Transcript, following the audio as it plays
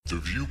The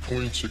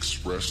viewpoints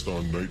expressed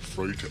on Night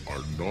Fright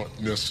are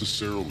not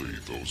necessarily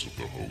those of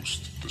the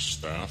host, the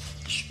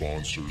staff, the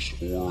sponsors,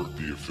 or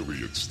the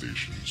affiliate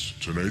stations.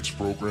 Tonight's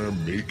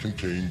program may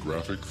contain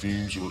graphic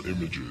themes or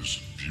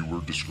images.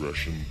 Viewer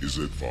discretion is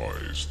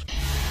advised.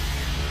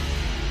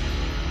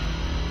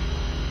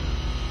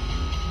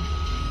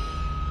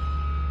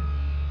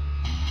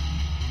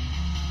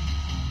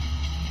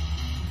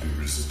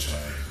 There is a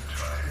time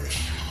for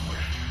question.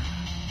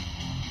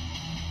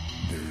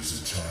 There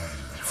is a time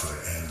for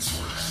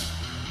answers.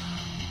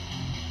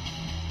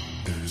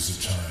 There is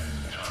a time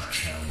to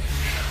challenge.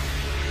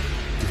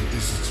 There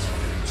is a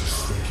time to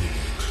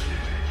speculate.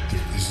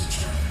 There is a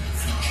time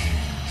for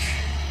change.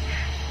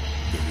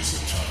 There is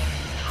a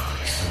time for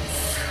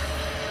truth.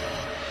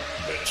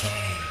 The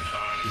time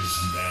is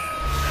now.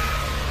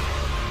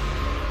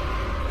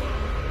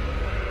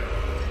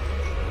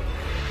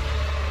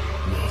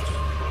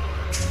 Welcome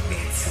to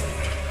Night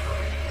Fright,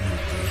 your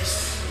place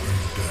in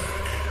the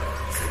dark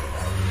for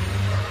horror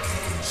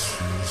and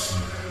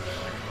conspiracy.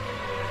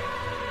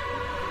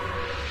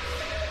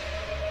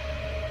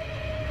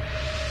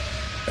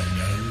 And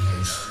now your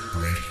host,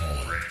 Brent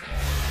Holland.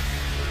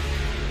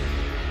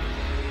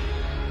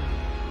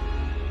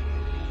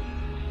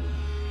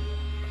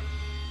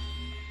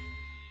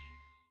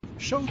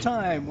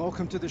 Showtime!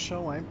 Welcome to the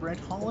show. I'm Brent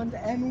Holland,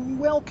 and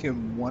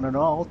welcome one and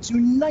all to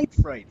Night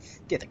Fright.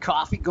 Get the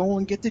coffee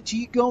going, get the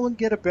tea going,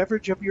 get a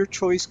beverage of your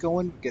choice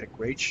going. Get a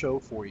great show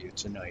for you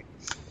tonight.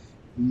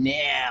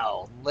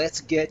 Now, let's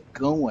get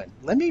going.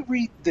 Let me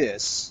read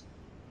this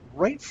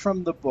right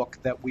from the book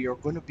that we are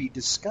going to be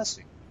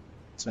discussing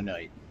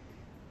tonight.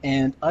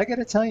 And I got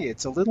to tell you,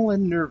 it's a little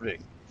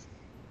unnerving.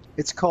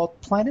 It's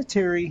called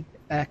Planetary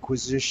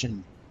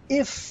Acquisition.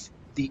 If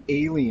the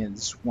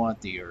aliens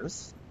want the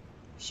Earth,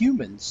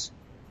 humans,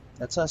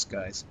 that's us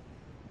guys,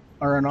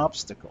 are an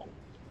obstacle.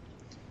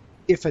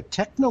 If a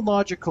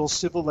technological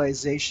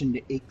civilization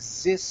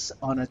exists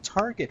on a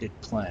targeted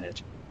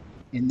planet,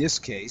 in this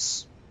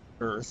case,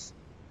 Earth,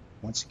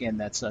 once again,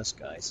 that's us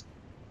guys,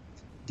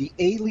 the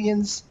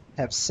aliens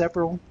have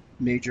several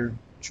major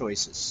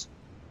choices.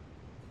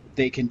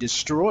 They can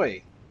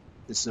destroy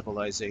the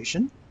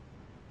civilization.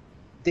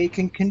 They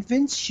can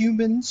convince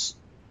humans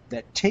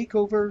that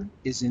takeover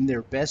is in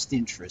their best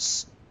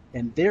interests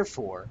and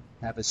therefore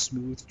have a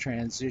smooth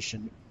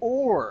transition,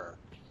 or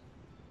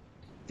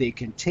they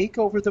can take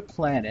over the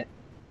planet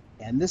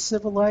and the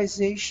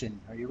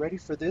civilization, are you ready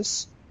for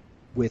this,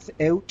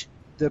 without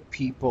the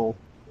people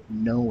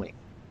knowing.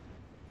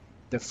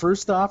 The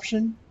first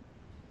option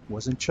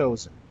wasn't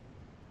chosen.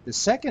 The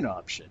second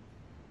option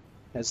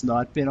has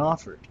not been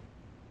offered.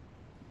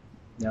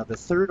 Now the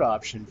third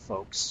option,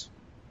 folks,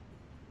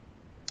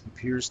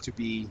 appears to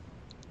be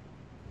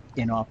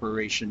in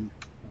operation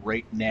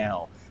right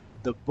now.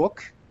 The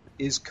book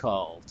is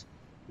called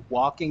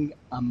Walking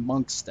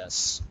Amongst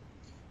Us,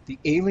 The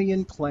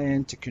Alien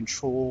Plan to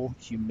Control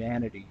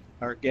Humanity.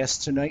 Our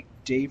guest tonight,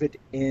 David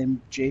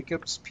M.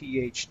 Jacobs,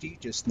 PhD.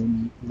 Just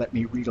let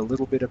me read a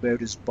little bit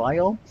about his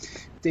bio.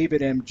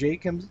 David M.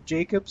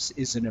 Jacobs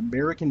is an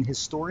American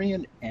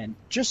historian and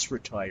just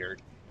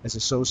retired as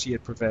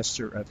Associate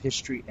Professor of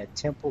History at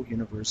Temple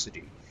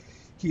University.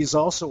 He is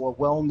also a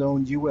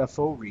well-known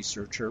UFO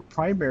researcher,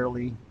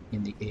 primarily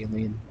in the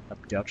alien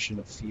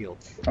abduction field.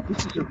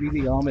 This is a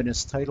really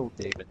ominous title,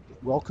 David.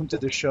 Welcome to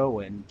the show,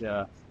 and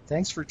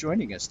thanks for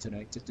joining us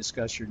tonight to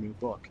discuss your new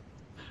book.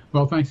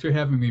 Well, thanks for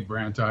having me,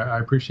 Brent. I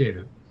appreciate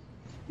it.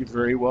 You're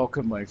very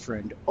welcome, my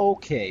friend.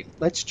 Okay,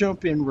 let's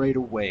jump in right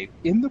away.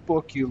 In the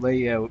book, you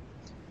lay out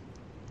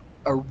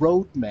a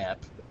roadmap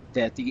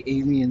that the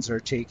aliens are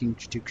taking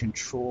to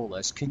control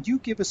us. Can you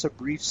give us a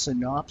brief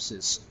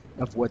synopsis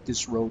of what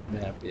this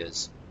roadmap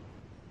is?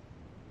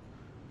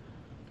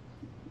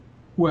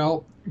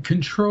 Well,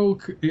 control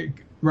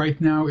right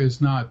now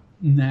is not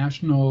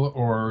national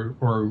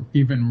or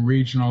even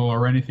regional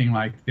or anything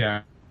like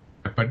that,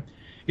 but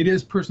it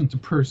is person to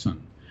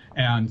person.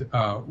 And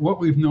what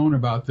we've known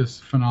about this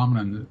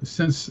phenomenon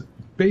since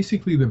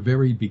basically the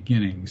very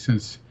beginning,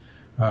 since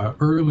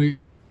early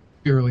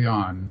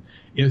on,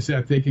 is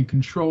that they can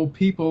control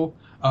people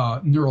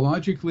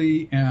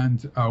neurologically,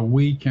 and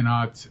we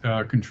cannot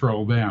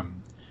control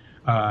them.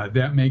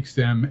 That makes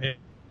them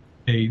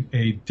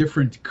a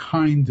different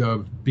kind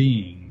of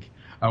being,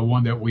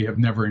 one that we have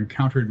never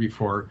encountered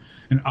before,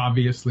 and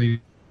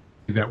obviously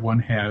that one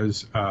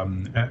has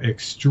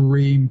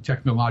extreme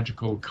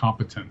technological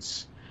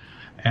competence.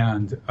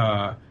 And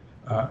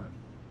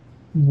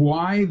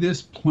why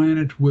this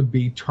planet would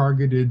be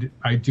targeted,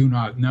 I do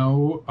not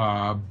know,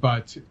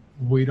 but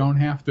we don't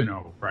have to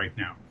know right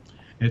now.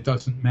 It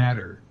doesn't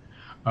matter.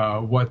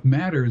 What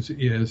matters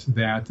is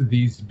that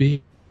these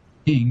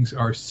beings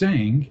are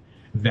saying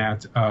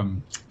that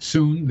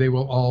soon they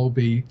will all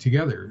be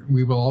together.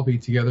 We will all be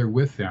together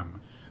with them.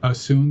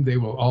 Soon they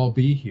will all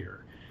be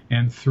here.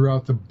 And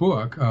throughout the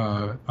book,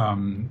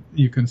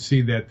 you can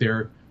see that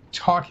they're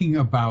talking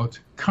about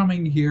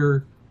coming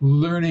here,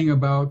 learning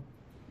about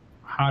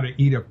how to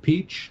eat a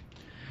peach,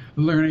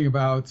 learning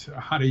about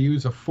how to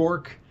use a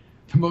fork,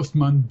 the most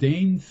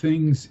mundane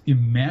things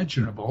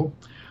imaginable,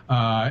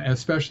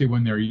 especially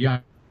when they're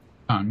young,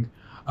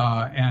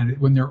 and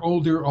when they're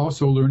older,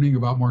 also learning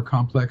about more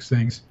complex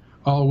things,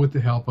 all with the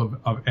help of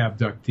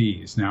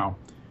abductees. Now,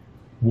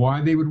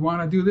 why they would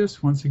want to do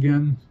this, once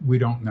again, we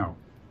don't know.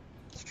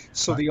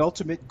 So the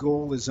ultimate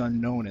goal is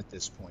unknown at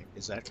this point.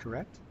 Is that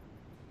correct?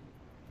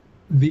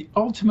 The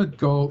ultimate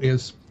goal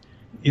is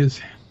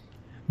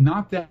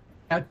not that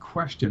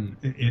question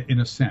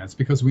in a sense,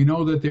 because we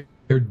know that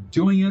they're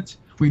doing it.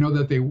 We know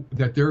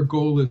that their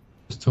goal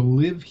is to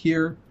live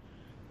here.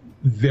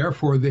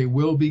 Therefore, they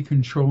will be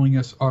controlling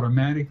us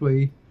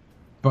automatically.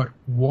 But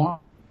why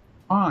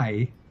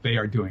they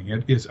are doing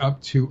it is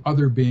up to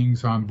other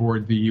beings on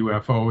board the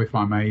UFO, if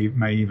I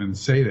may even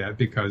say that,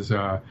 because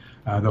the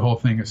whole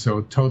thing is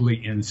so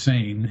totally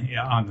insane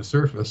on the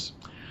surface.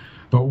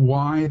 But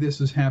why this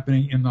is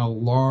happening in the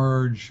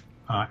large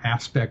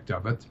aspect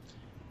of it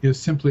is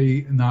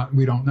simply not,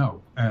 we don't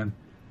know. And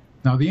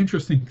now the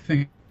interesting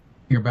thing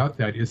about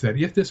that is that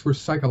if this were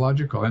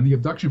psychological, and the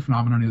abduction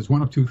phenomenon is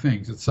one of two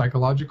things, it's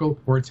psychological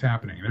or it's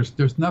happening.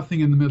 There's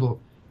nothing in the middle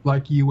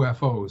like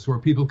UFOs, where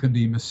people can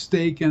be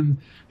mistaken,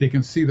 they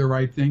can see the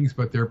right things,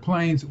 but they're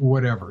planes,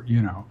 whatever,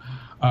 you know.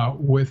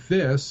 With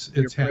this,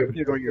 it's happening.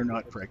 You're pregnant or you're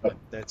not pregnant.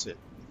 That's it.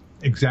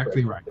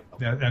 Exactly right.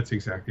 That's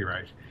exactly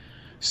right.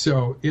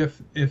 So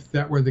if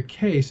that were the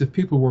case, if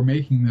people were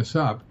making this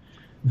up,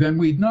 then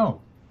we'd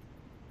know.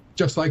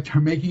 Just like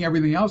they're making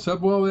everything else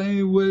up, well,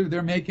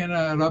 they're making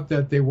it up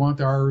that they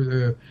want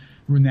our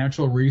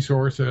natural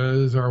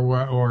resources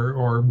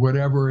or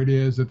whatever it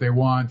is that they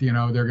want. You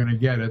know, they're going to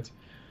get it.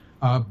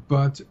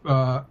 But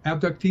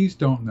abductees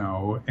don't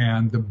know,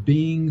 and the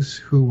beings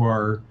who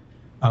are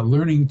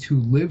learning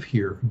to live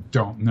here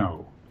don't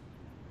know.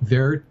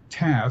 Their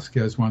task,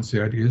 as one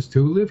said, is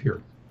to live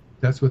here.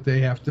 That's what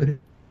they have to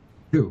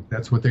do.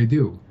 That's what they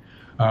do.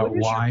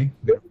 Why?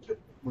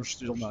 We're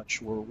still not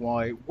sure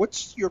why.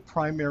 What's your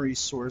primary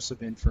source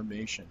of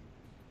information?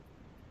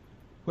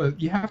 Well,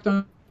 you have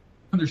to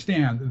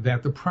understand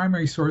that the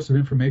primary source of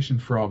information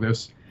for all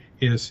this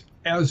is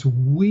as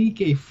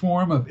weak a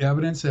form of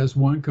evidence as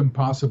one can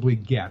possibly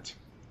get.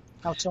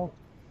 How so?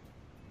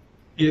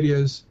 It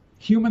is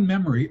human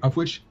memory, of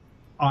which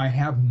I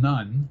have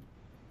none,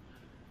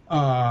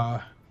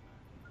 that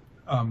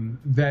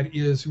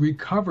is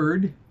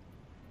recovered.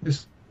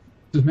 This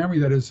memory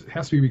that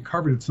has to be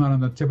recovered. It's not on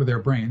the tip of their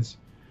brains.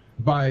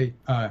 By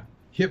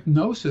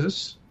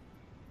hypnosis,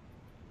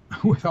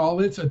 with all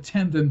its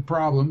attendant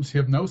problems,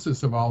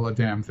 hypnosis of all the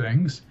damn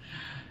things,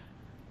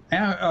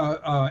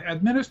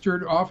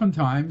 administered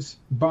oftentimes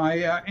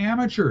by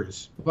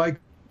amateurs like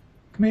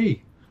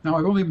me. Now,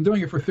 I've only been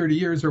doing it for 30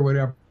 years or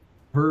whatever,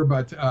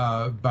 but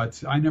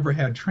I never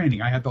had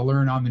training. I had to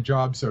learn on the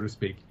job, so to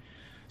speak.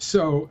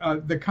 So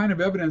the kind of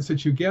evidence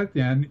that you get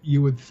then,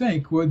 you would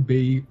think would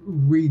be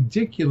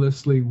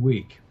ridiculously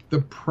weak.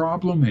 The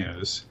problem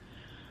is,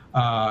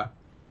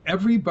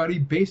 everybody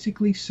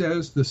basically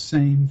says the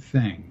same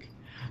thing.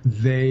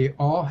 They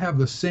all have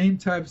the same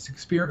types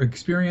of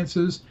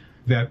experiences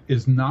that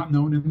is not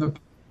known in the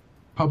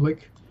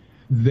public.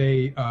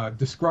 They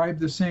describe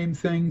the same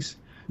things.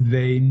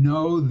 They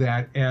know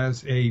that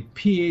as a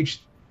PhD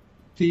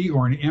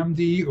or an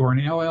MD or an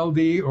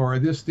LLD or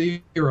this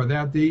D or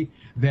that D,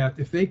 that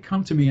if they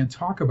come to me and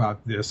talk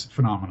about this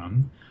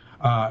phenomenon,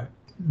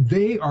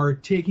 they are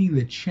taking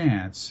the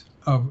chance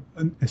of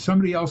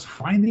somebody else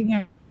finding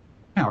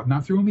out,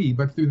 not through me,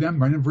 but through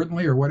them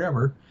inadvertently or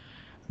whatever,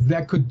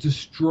 that could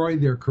destroy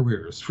their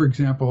careers. For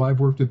example,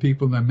 I've worked with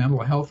people in the mental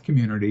health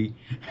community,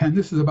 and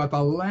this is about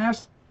the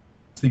last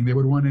thing they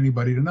would want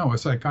anybody to know. A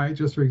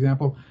psychiatrist, for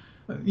example,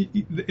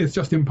 it's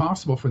just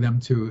impossible for them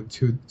to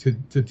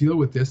deal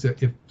with this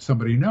if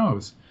somebody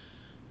knows.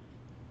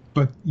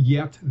 But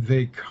yet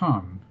they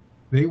come.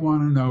 They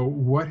want to know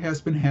what has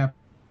been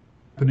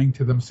happening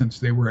to them since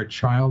they were a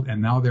child,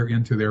 and now they're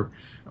into their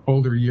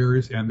older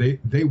years, and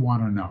they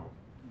want to know.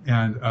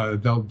 And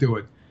they'll do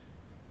it.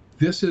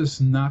 This is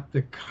not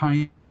the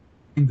kind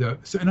of...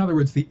 So in other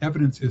words, the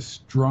evidence is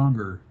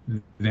stronger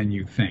than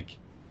you think.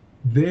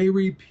 They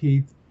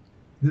repeat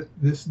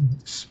this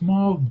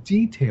small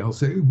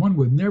details that one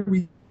would never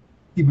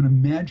even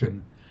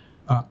imagine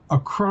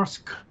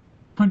across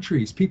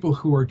countries. People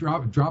who are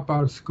drop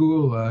out of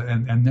school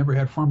and never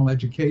had formal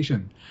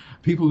education.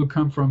 People who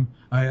come from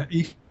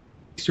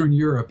Eastern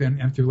Europe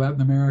and through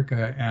Latin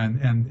America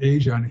and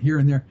Asia and here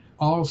and there,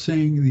 all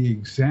saying the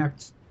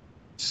exact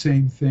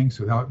same things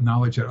without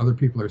knowledge that other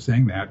people are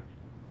saying that.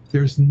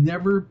 There's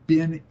never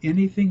been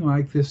anything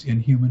like this in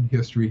human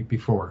history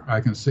before. I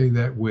can say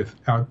that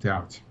without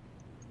doubt.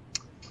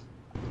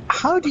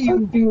 How do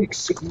you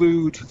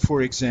exclude,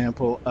 for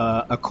example,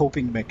 a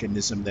coping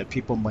mechanism that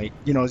people might,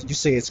 you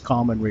say it's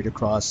common right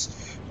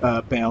across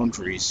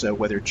boundaries,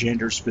 whether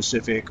gender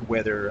specific,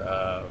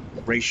 whether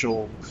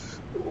racial,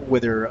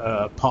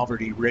 whether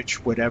poverty,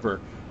 rich, whatever.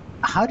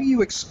 How do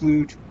you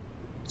exclude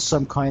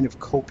some kind of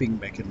coping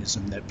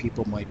mechanism that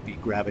people might be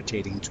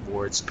gravitating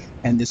towards,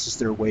 and this is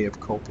their way of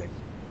coping?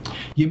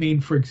 You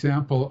mean, for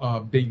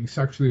example, being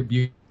sexually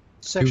abused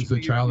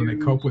Sexually the child and they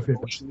cope with it.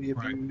 Emotionally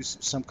abuse,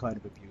 some kind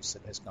of abuse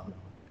that has gone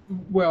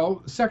on.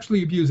 Well,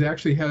 sexually abused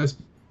actually has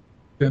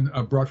been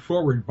brought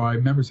forward by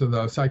members of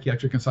the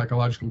psychiatric and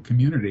psychological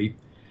community,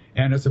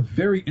 and it's a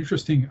very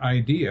interesting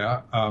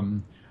idea.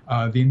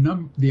 The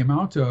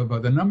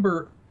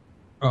number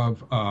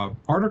of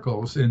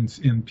articles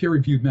in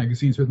peer-reviewed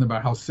magazines written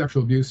about how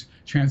sexual abuse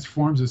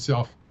transforms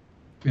itself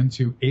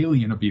into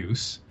alien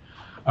abuse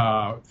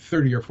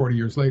 30 or 40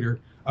 years later.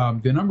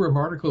 The number of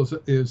articles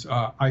is,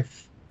 I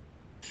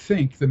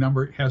think the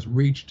number has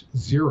reached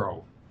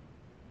 0.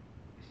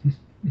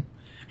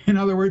 In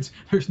other words,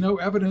 there's no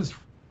evidence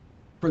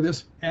for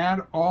this at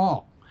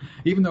all,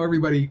 even though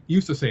everybody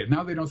used to say it.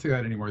 Now they don't say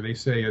that anymore. They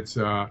say it's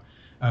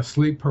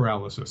sleep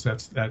paralysis.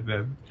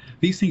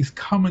 These things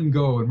come and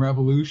go in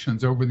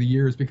revolutions over the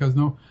years because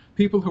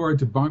people who are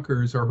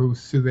debunkers or who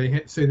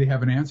say they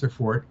have an answer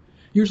for it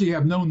usually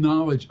have no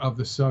knowledge of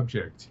the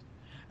subject,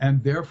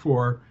 and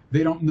therefore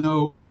they don't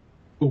know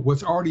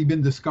what's already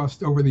been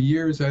discussed over the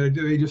years.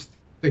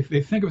 They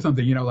think of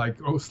something, like,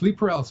 sleep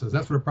paralysis,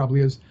 that's what it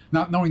probably is,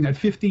 not knowing that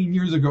 15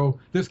 years ago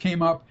this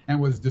came up and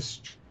was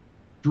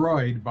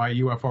destroyed by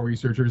UFO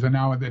researchers, and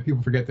now that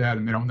people forget that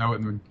and they don't know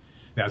it and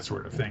that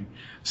sort of thing.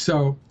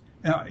 So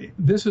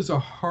this is a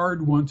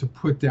hard one to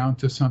put down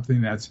to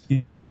something that's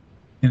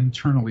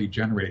internally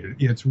generated.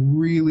 It's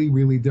really,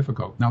 really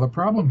difficult. Now, the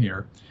problem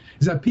here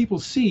is that people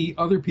see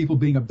other people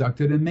being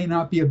abducted and may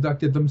not be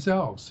abducted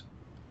themselves.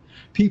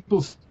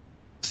 People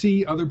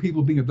see other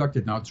people being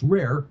abducted. Now, it's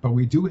rare, but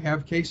we do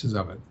have cases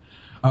of it.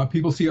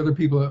 People see other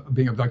people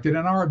being abducted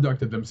and are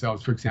abducted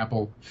themselves, for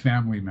example,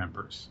 family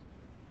members.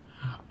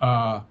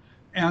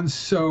 And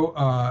so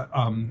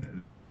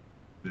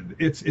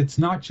it's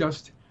not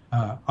just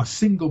a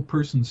single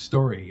person's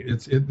story.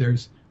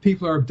 There's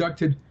people are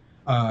abducted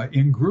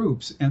in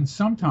groups, and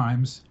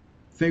sometimes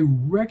they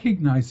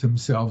recognize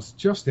themselves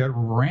just at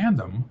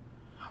random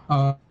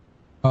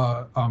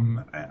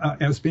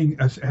as being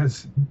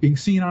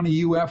seen on a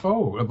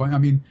UFO. I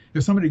mean,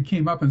 if somebody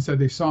came up and said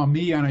they saw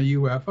me on a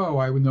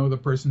UFO, I would know the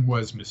person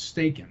was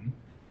mistaken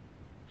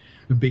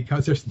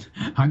because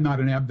I'm not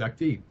an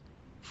abductee.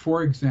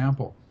 For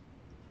example,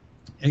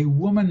 a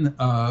woman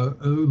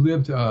who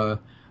lived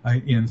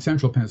in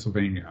central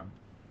Pennsylvania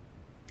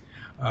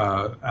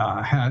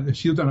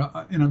she lived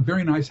in a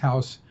very nice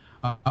house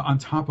on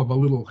top of a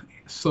little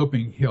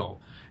sloping hill,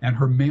 and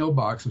her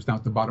mailbox was down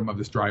at the bottom of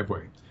this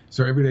driveway.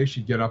 So every day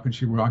she'd get up and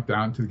she'd walk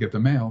down to get the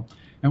mail.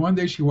 And one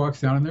day she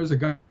walks down and there's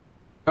a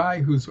guy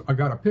who's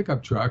got a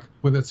pickup truck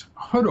with its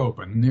hood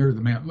open near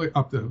the mail,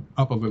 up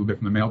a little bit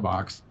from the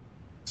mailbox.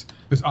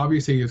 Because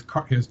obviously his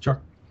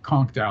truck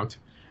conked out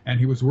and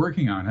he was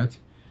working on it.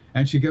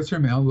 And she gets her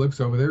mail,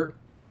 looks over there,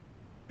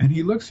 and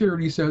he looks at her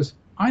and he says,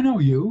 "I know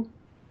you.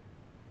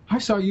 I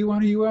saw you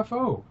on a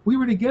UFO. We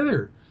were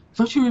together.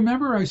 Don't you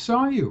remember? I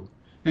saw you."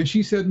 And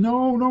she said,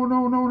 no,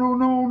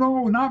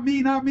 not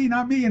me.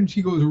 And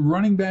she goes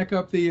running back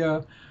up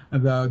the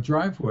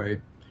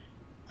driveway.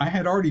 I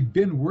had already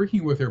been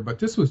working with her, but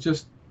this was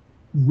just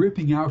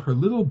ripping out her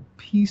little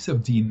piece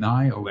of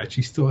denial that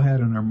she still had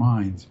in her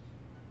mind.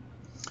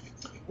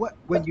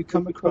 When you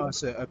come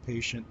across a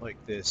patient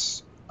like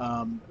this,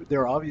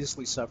 they're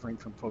obviously suffering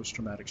from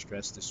post-traumatic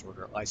stress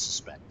disorder, I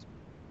suspect.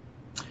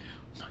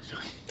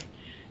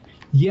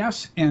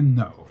 Yes and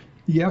no.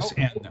 Yes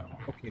and no.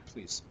 Okay,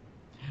 please.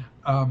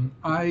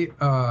 I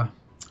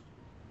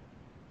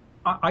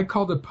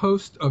called it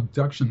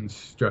post-abduction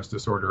stress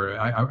disorder.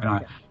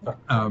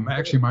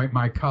 Actually,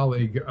 my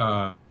colleague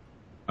Ron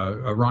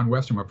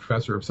Westrom, a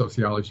professor of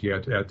sociology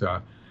at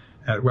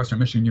Western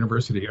Michigan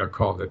University,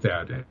 called it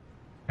that,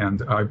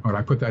 and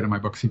I put that in my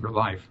book Secret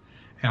Life.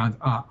 And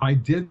I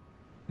did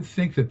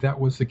think that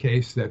was the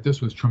case, that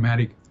this was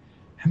traumatic,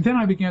 and then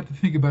I began to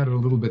think about it a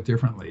little bit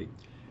differently.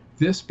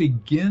 This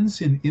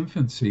begins in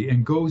infancy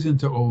and goes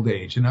into old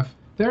age, and if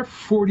they're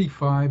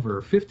 45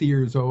 or 50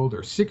 years old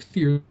or 60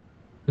 years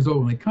old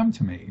when they come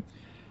to me,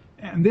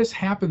 and this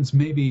happens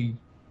maybe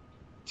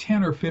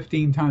 10 or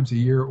 15 times a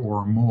year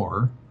or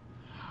more,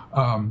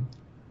 and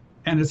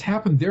it's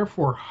happened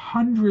therefore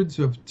hundreds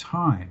of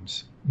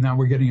times. Now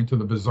we're getting into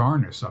the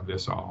bizarreness of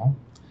this all.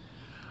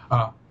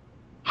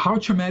 How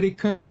traumatic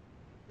could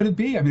it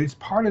be? I mean, it's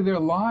part of their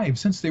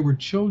lives since they were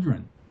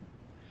children.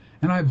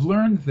 And I've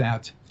learned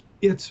that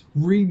it's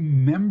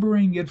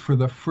remembering it for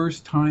the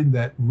first time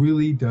that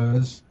really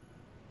does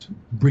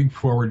bring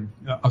forward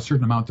a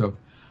certain amount of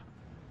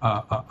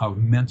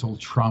mental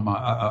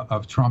trauma,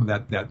 of trauma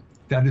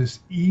that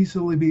is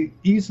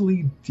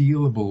easily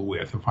dealable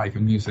with, if I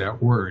can use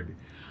that word.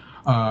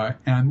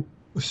 And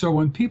so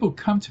when people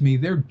come to me,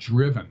 they're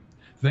driven.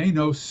 They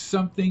know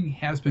something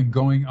has been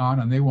going on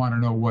and they want to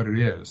know what it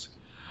is.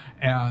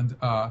 And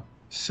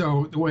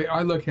so the way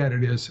I look at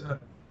it is,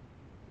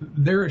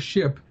 they're a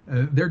ship,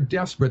 they're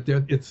desperate,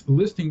 it's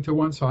listing to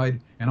one side,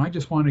 and I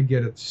just want to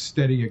get it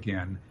steady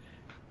again.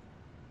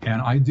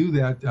 And I do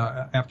that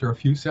after a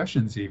few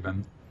sessions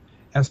even,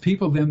 as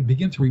people then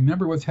begin to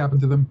remember what's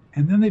happened to them,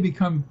 and then they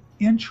become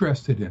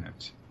interested in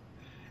it.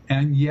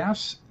 And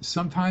yes,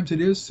 sometimes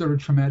it is sort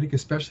of traumatic,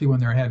 especially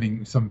when they're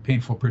having some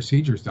painful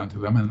procedures done to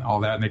them and all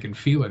that, and they can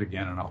feel it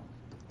again and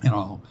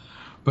all.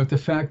 But the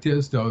fact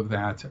is, though,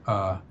 that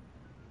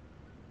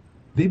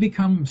they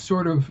become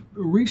sort of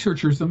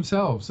researchers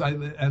themselves,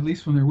 at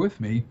least when they're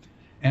with me,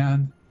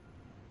 and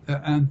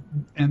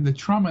the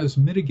trauma is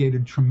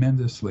mitigated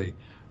tremendously.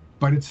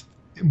 But it's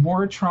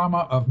more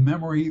trauma of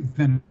memory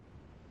than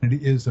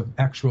it is of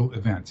actual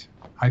event.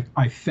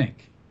 I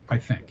think.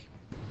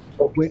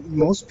 When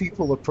most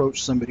people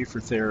approach somebody for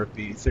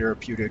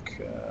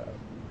therapeutic,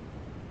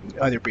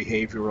 either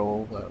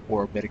behavioral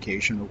or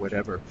medication or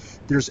whatever,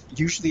 there's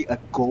usually a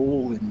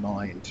goal in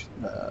mind,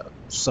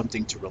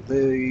 something to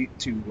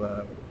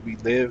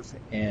relive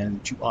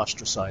and to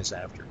ostracize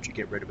after, to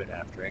get rid of it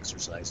after,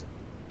 exercise it,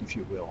 if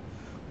you will.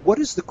 What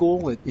is the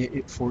goal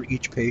for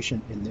each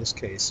patient in this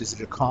case? Is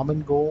it a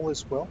common goal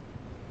as well?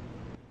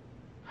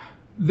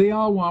 They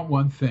all want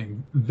one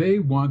thing. They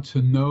want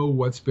to know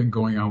what's been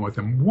going on with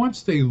them.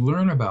 Once they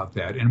learn about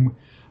that, and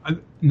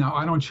now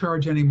I don't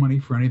charge any money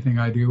for anything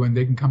I do, and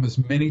they can come as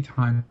many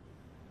times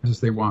as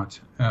they want.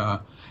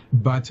 And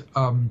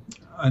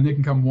they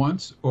can come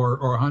once or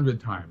 100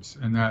 times,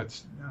 and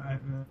that's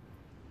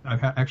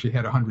I've actually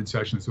had 100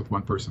 sessions with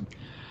one person.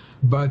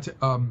 But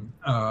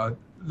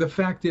the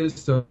fact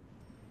is that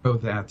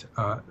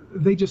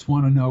they just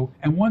want to know,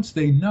 and once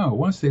they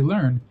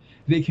learn,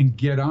 they can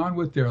get on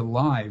with their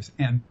lives,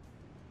 and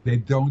they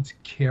don't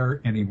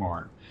care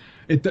anymore.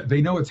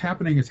 They know it's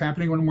happening. It's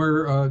happening when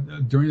we're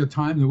during the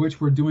time in which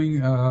we're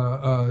looking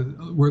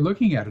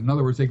at it. In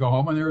other words, they go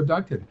home and they're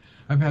abducted.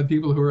 I've had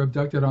people who are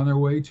abducted on their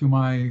way to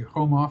my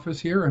home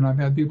office here, and I've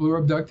had people who are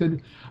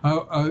abducted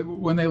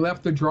when they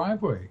left the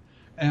driveway.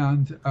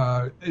 And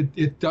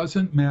it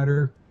doesn't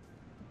matter.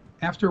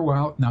 After a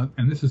while, now,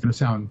 and this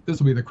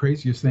will be the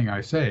craziest thing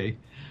I say.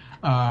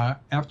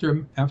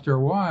 After a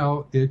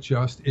while, it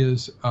just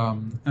is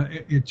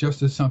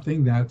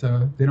something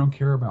that they don't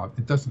care about.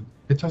 It doesn't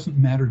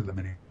matter to them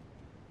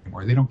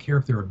anymore. They don't care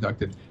if they're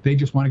abducted. They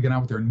just want to get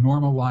on with their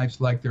normal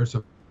lives like they're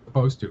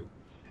supposed to,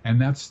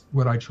 and that's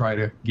what I try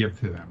to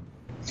give to them.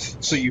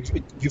 So you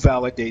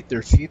validate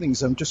their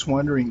feelings. I'm just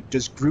wondering,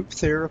 does group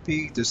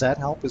therapy, does that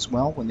help as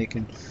well when they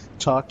can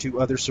talk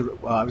to other,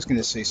 I was going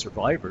to say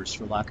survivors,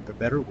 for lack of a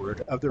better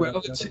word, of their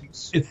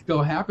abductees? It's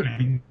still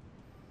happening.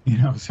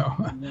 So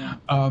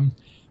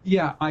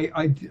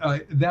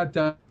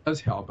that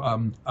does help.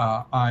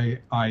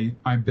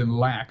 I've been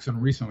lax,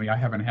 and recently I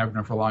haven't had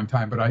them for a long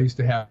time, but I used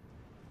to have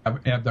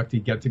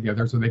abductee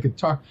get-together so they could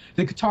talk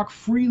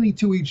freely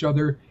to each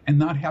other and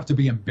not have to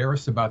be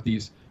embarrassed about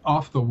these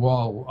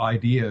off-the-wall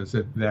ideas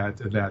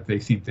that they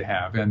seem to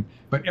have.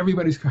 But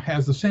everybody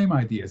has the same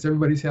ideas.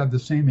 Everybody's had the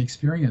same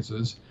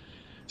experiences,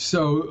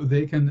 so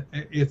they can.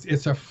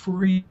 It's a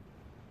freeing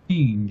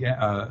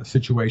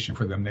situation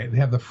for them. They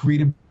have the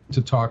freedom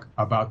to talk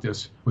about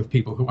this with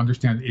people who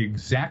understand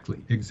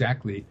exactly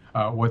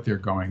what they're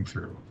going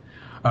through.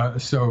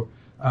 So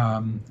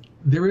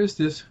there is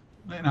this,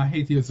 and I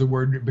hate to use the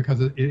word because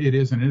it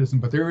is and it isn't,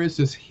 but there is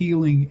this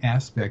healing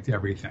aspect to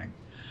everything.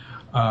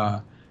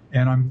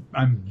 And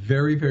I'm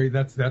very, very,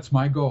 that's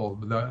my goal.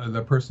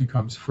 The person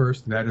comes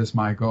first. That is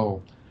my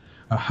goal.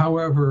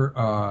 However,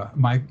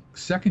 my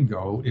second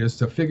goal is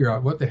to figure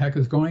out what the heck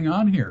is going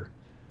on here.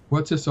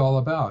 What's this all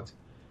about?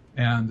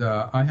 And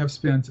I have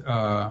spent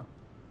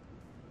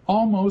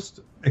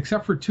almost,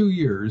 except for 2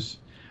 years,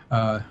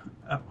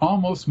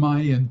 almost my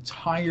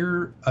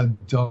entire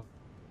adult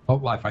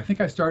life. I think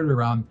I started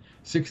around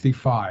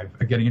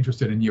 65 getting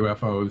interested in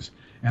UFOs,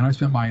 and I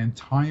spent my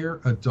entire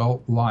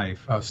adult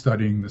life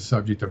studying the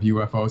subject of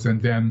UFOs,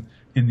 and then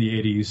in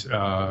the 80s,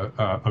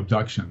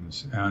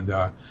 abductions.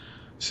 And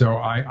so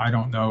I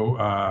don't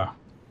know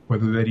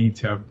whether they need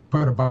to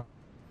put a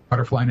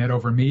butterfly net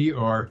over me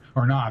or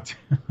not.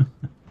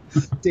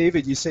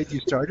 David, you said you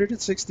started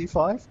at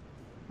 65?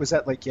 Was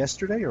that like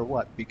yesterday or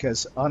what?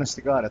 Because honest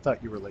to God, I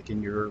thought you were like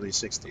in your early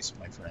 60s,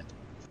 my friend.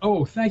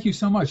 Oh, thank you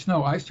so much.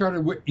 No, I started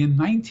in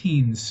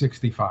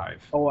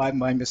 1965. Oh,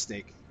 my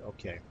mistake.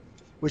 Okay.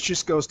 Which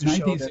just goes to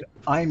show that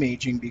I'm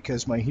aging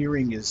because my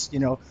hearing is,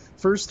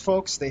 first,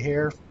 folks, the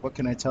hair, what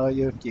can I tell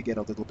you? You get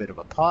a little bit of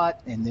a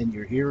pot, and then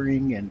your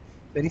hearing, and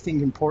if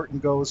anything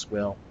important goes,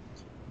 well,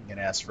 I'm going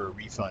to ask for a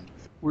refund.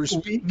 We're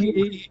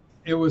speaking.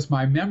 It was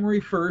my memory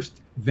first,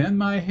 then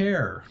my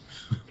hair.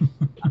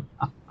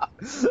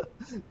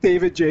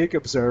 David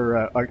Jacobs,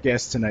 our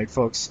guest tonight,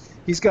 folks.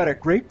 He's got a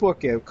great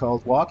book out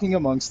called Walking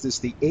Amongst Us,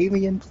 The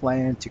Alien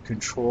Plan to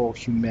Control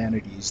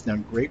Humanity. He's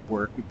done great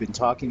work. We've been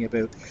talking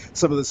about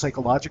some of the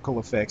psychological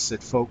effects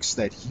that folks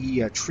that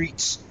he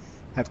treats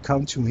have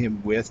come to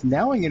him with.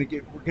 Now we're going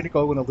to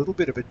go in a little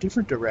bit of a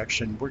different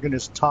direction. We're going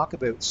to talk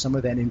about some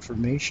of that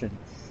information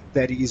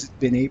that he's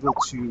been able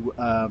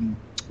to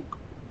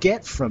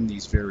get from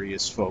these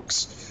various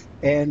folks.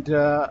 And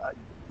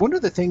one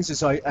of the things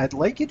is I'd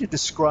like you to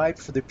describe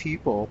for the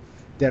people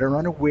that are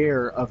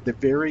unaware of the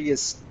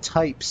various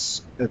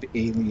types of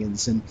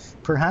aliens, and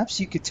perhaps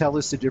you could tell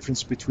us the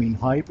difference between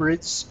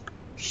hybrids,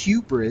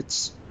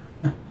 hubrids,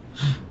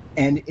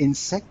 and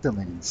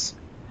insectilins.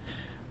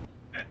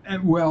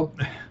 And well,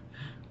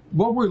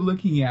 what we're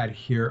looking at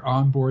here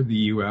on board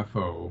the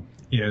UFO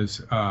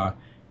is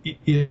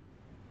it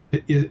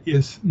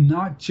is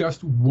not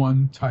just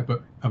one type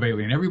of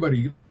alien.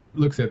 Everybody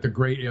looks at the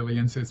gray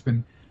aliens. It's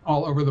been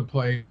all over the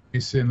place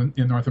in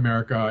North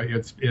America.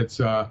 It's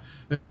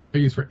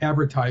used for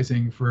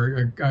advertising,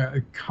 for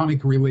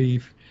comic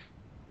relief.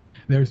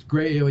 There's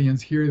gray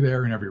aliens here,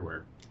 there, and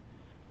everywhere.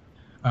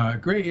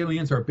 Gray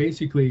aliens are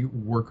basically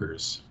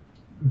workers.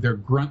 They're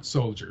grunt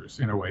soldiers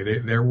in a way.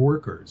 They're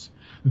workers.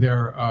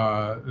 They're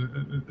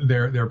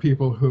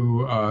people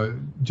who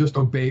just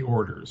obey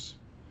orders.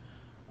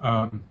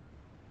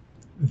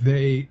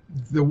 The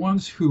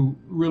ones who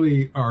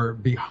really are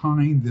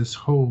behind this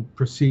whole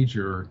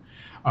procedure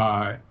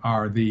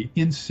are the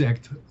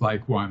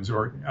insect-like ones,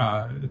 or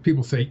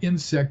people say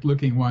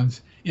insect-looking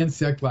ones,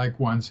 insect-like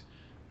ones.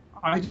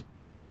 I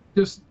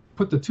just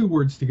put the two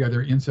words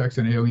together, insects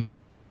and aliens,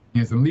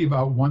 and leave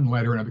out one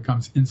letter, and it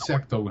becomes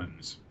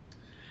insectolins.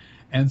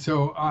 And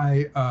so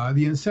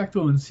the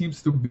insectolins seem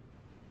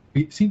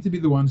to be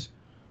the ones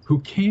who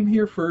came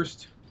here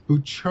first,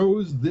 who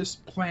chose this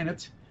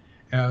planet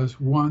as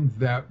one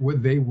that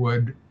they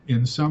would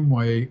in some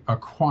way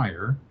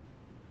acquire,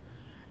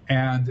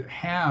 and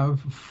have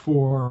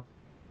for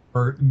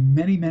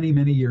many, many,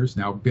 many years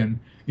now been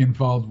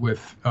involved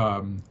with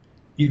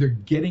either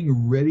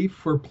getting ready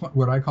for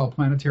what I call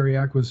planetary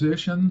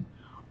acquisition,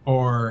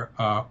 or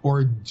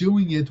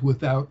doing it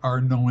without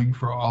our knowing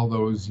for all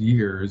those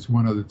years,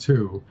 one of the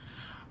two.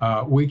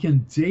 We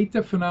can date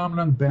the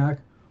phenomenon back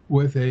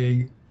with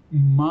a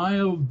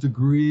mild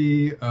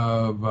degree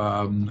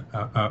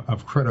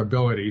of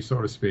credibility,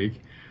 so to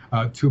speak,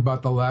 to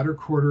about the latter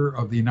quarter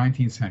of the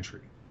 19th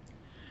century.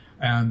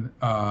 And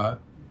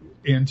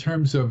in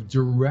terms of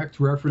direct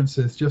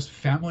references, just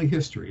family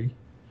history.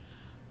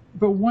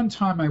 But one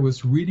time I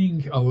was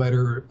reading a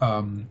letter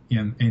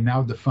in a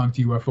now defunct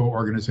UFO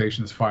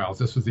organization's files.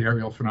 This was the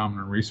Aerial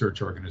Phenomenon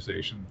Research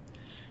Organization,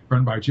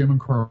 run by Jim and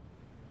Carl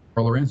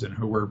Lorenzen,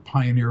 who were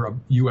pioneer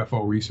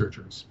UFO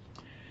researchers.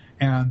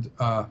 And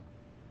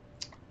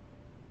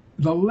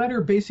the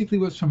letter basically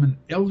was from an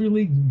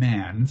elderly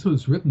man. This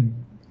was written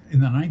in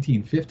the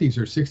 1950s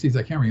or 60s.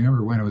 I can't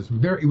remember when. It was in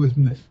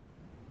the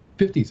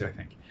 50s, I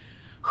think,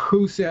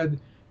 who said,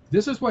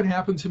 "This is what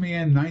happened to me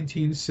in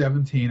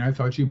 1917. I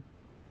thought you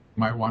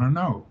might want to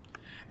know."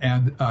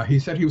 And he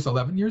said he was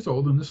 11 years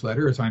old in this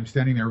letter, as I'm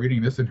standing there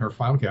reading this in her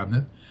file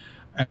cabinet.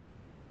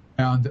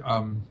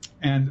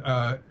 And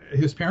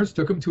his parents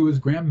took him to his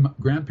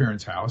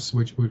grandparents' house,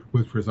 which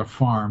was a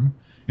farm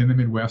in the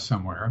Midwest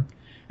somewhere.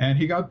 And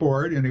he got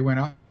bored, and he went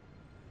out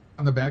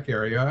in the back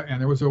area,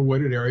 and there was a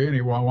wooded area, and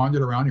he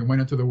wandered around. He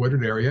went into the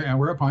wooded area, and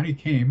whereupon he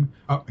came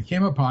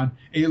upon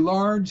a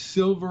large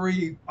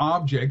silvery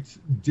object,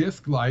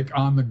 disc-like,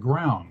 on the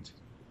ground.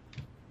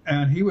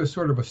 And he was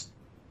sort of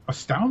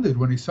astounded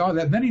when he saw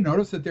that. Then he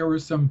noticed that there were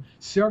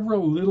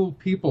several little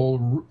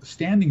people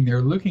standing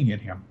there looking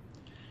at him.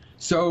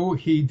 So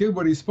he did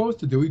what he's supposed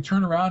to do. He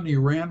turned around and he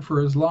ran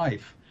for his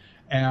life.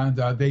 And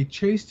they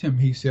chased him,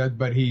 he said,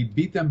 but he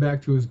beat them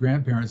back to his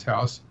grandparents'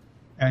 house,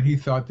 and he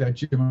thought that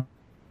Jim and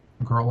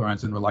Carl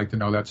Lorenzen would like to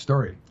know that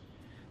story.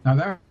 Now,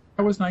 that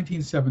was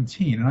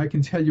 1917, and I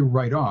can tell you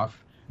right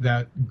off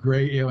that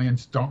gray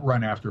aliens don't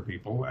run after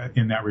people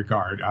in that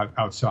regard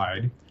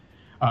outside,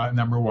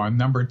 number one.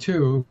 Number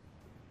two,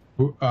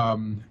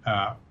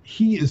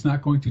 he is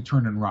not going to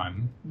turn and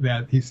run.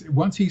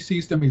 Once he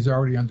sees them, he's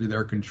already under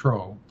their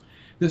control.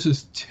 This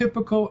is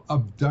typical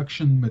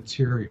abduction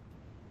material,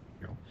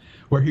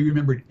 where he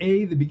remembered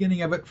A, the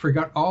beginning of it,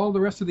 forgot all the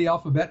rest of the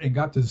alphabet, and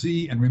got to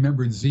Z and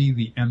remembered Z,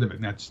 the end of it.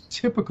 And that's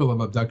typical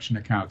of abduction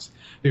accounts.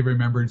 They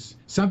remembered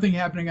something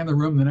happening in the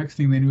room. The next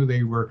thing they knew,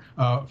 they were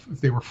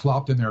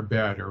flopped in their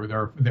bed, or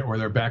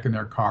they're back in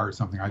their car or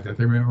something like that.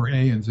 They remember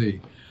A and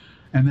Z.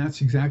 And that's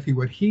exactly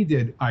what he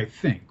did, I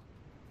think.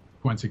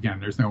 Once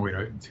again, there's no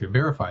way to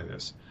verify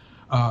this.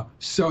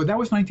 So that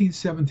was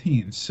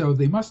 1917. So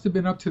they must have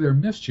been up to their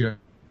mischief,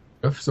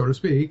 so to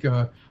speak,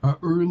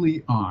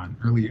 early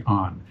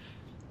on.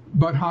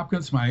 Bud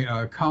Hopkins,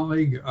 my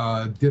colleague,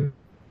 did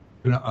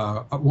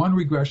one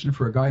regression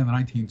for a guy in the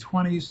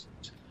 1920s,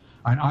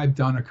 and I've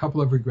done a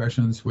couple of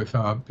regressions with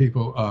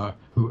people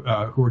who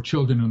were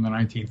children in the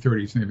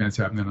 1930s, and the events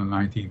happened in the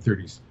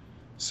 1930s.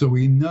 So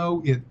we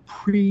know it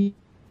predates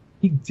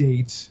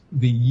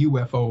the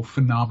UFO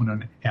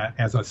phenomenon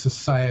as a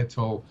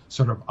societal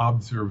sort of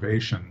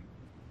observation.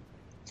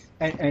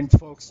 And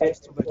folks,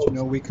 just to let you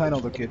know, we kind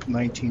of look at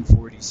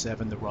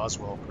 1947, the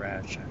Roswell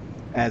crash,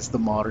 as the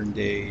modern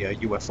day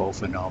UFO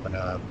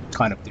phenomena,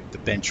 kind of the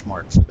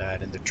benchmark for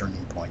that and the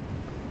turning point.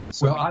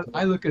 So, well,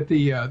 I look at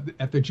the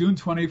June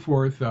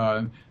 24th,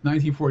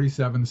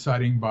 1947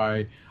 sighting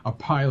by a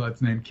pilot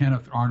named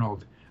Kenneth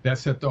Arnold that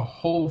set the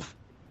whole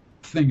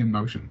thing in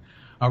motion.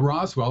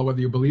 Roswell,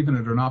 whether you believe in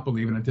it or not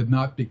believe in it, did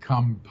not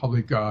become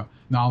public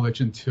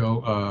knowledge until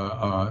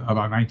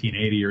about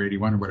 1980 or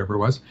 81 or whatever it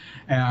was.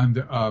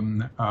 And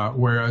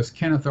whereas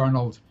Kenneth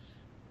Arnold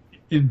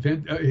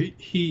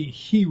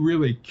he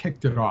really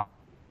kicked it off.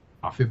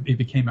 It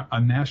became a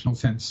national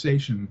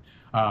sensation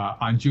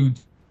on June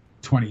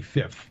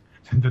 25th,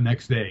 the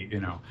next day,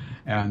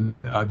 and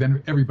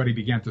then everybody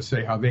began to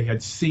say how they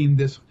had seen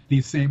these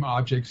same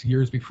objects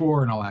years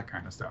before and all that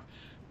kind of stuff.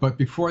 But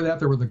before that,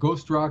 there were the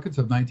Ghost rockets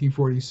of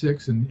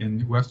 1946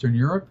 in Western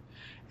Europe,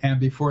 and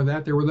before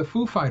that, there were the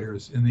Foo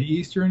Fighters in the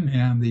Eastern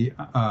and the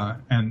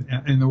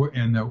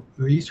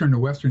Eastern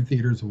and Western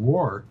theaters of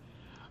war,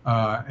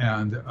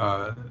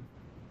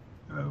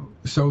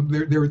 so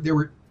there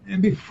were,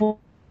 and before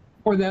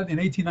that, in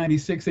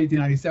 1896,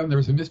 1897, there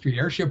was a mystery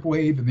airship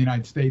wave in the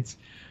United States,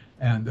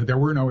 and there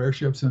were no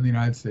airships in the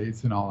United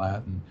States and all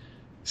that, and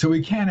so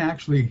we can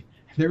actually,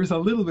 there is a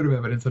little bit of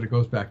evidence that it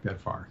goes back that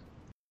far.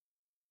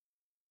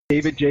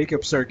 David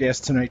Jacobs, our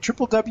guest tonight.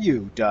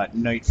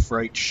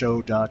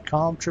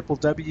 www.nightfrightshow.com.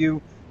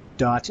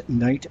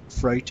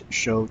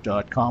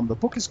 www.nightfrightshow.com. The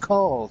book is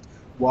called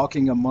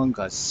Walking Among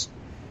Us: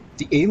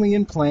 The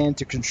Alien Plan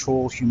to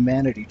Control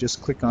Humanity.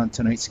 Just click on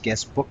tonight's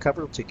guest book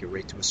cover. It'll take you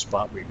right to a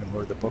spot where you can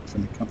order the book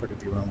from the comfort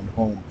of your own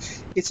home.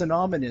 It's an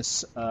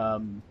ominous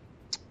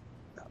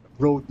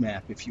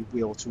roadmap, if you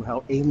will, to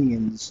how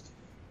aliens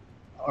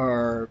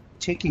are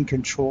taking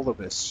control of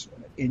us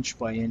inch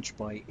by inch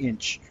by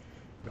inch,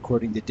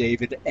 according to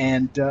David.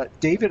 And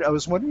David, I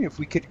was wondering if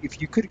you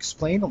could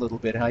explain a little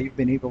bit how you've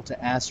been able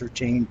to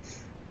ascertain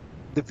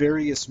the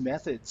various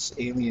methods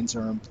aliens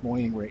are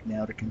employing right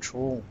now to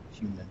control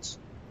humans.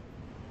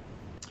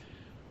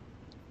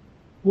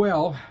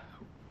 Well,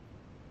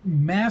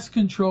 mass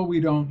control we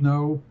don't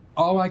know.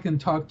 All I can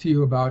talk to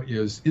you about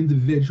is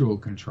individual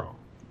control.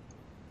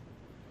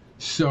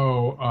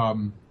 So,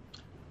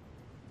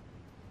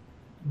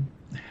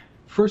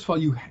 first of all,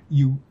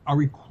 you are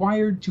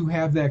required to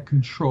have that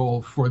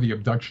control for the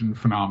abduction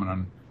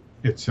phenomenon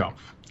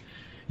itself.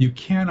 You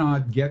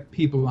cannot get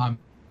people on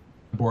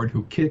board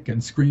who kick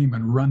and scream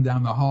and run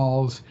down the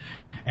halls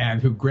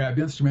and who grab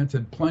instruments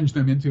and plunge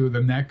them into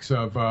the necks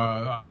of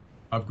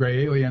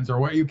gray aliens or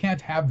what. You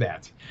can't have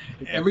that.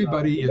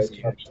 Everybody is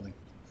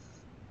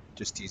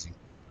just teasing.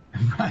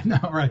 I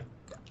know, right?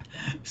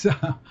 So,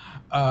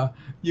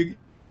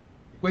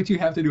 what you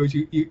have to do is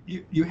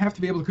you have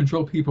to be able to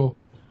control people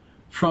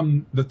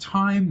from the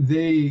time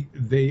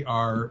they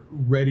are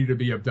ready to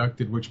be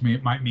abducted, which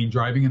might mean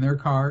driving in their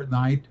car at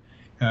night,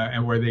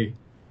 and where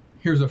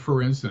here's a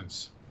for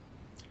instance,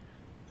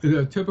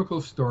 the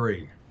typical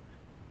story.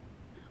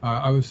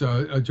 I was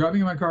driving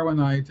in my car one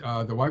night.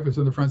 The wife was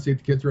in the front seat,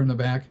 the kids were in the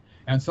back,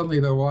 and suddenly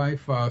the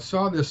wife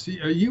saw this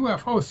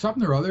UFO,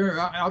 something or other,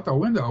 out the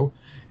window,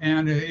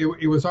 and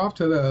it was off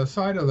to the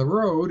side of the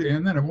road,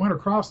 and then it went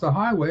across the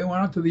highway and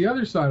went out to the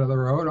other side of the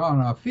road on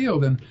a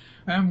field, and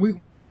we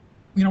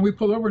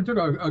pulled over and took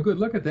a good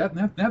look at that,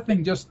 and that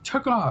thing just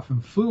took off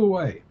and flew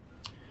away.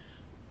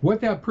 What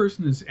that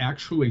person is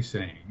actually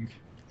saying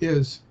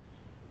is,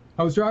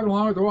 I was driving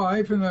along with the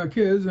wife and the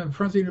kids in the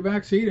front seat and the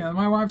back seat, and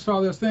my wife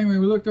saw this thing. We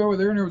looked over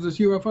there, and there was this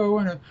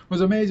UFO, and it was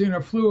amazing.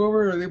 It flew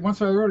over one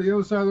side of the road to the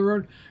other side of the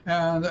road,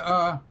 and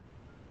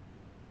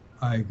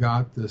I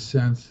got the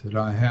sense that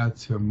I had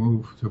to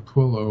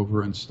pull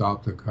over and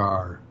stop the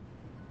car.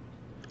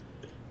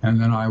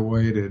 And then I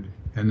waited,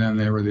 and then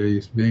there were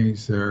these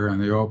beings there,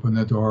 and they opened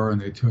the door, and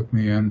they took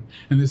me in,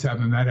 and this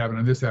happened, and that happened,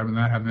 and this happened, and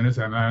that happened, and this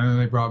happened, and then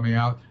they brought me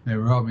out, and they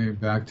brought me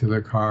back to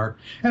the car,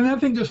 and that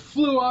thing just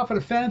flew off at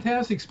a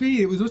fantastic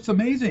speed. It was just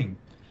amazing.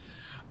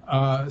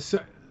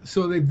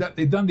 So they've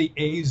done the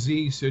AZ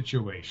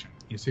situation.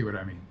 You see what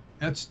I mean?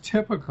 That's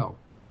typical.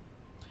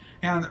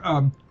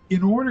 And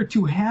in order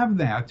to have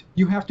that,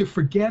 you have to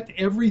forget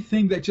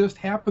everything that just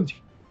happened to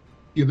you.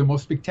 The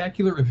most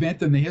spectacular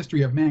event in the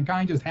history of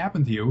mankind just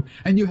happened to you,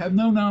 and you have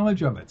no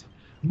knowledge of it.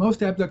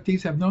 Most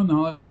abductees have no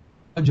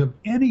knowledge of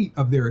any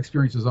of their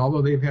experiences,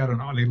 although they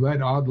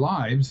led odd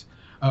lives,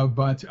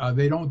 but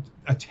they don't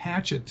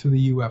attach it to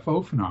the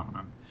UFO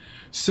phenomenon.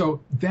 So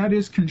that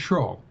is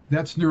control.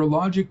 That's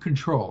neurologic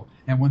control.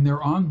 And when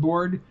they're on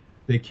board,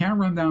 they can't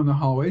run down the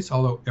hallways,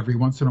 although every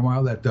once in a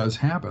while that does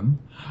happen,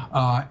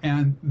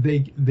 and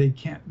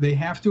they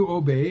have to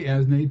obey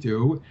as they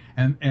do,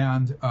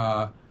 and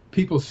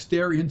people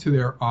stare into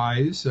their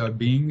eyes,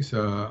 beings,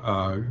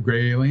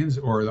 gray aliens,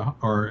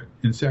 or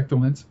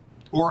insectoids,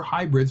 or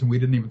hybrids, and we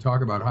didn't even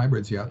talk about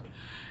hybrids yet,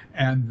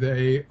 and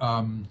they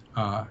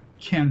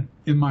can,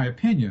 in my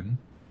opinion,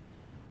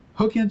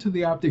 hook into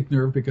the optic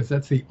nerve, because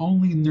that's the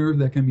only nerve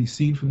that can be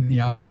seen from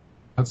the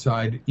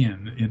outside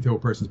into a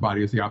person's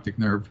body is the optic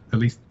nerve. At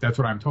least that's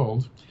what I'm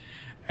told.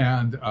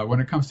 And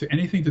when it comes to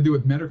anything to do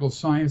with medical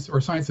science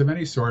or science of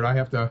any sort,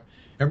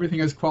 everything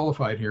is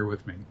qualified here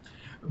with me.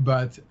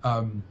 But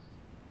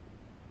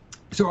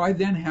so they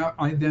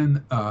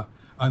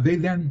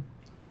then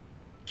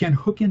can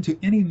hook into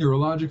any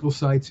neurological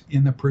sites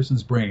in the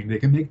person's brain. They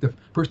can make the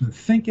person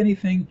think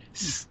anything,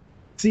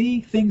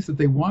 see things that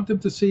they want them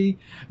to see.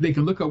 They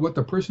can look at what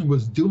the person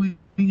was doing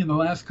in the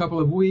last couple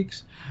of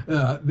weeks.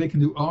 They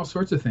can do all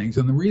sorts of things.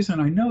 And the reason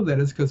I know that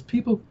is because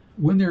people,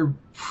 when they're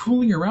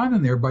fooling around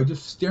in there by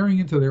just staring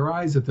into their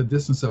eyes at the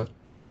distance of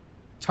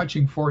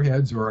touching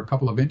foreheads or a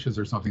couple of inches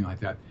or something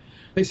like that,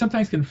 They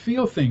sometimes can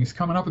feel things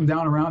coming up and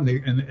down around,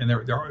 and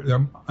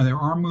their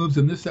arm moves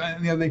and this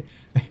and the other.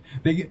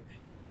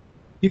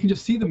 You can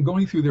just see them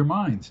going through their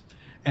minds,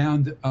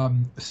 and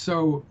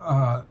so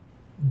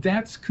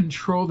that's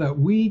control that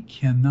we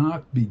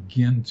cannot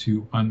begin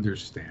to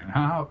understand.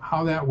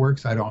 How that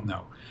works, I don't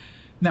know.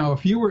 Now,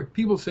 if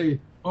people say,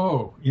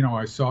 oh,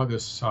 I saw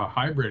this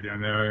hybrid,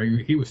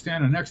 and he was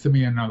standing next to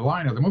me in the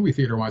line of the movie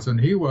theater once, and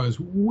he was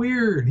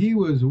weird.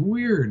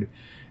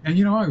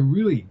 And, I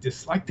really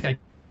disliked that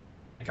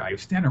guy. He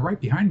was standing right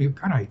behind me.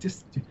 God,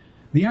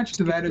 the answer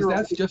to that is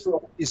that's just...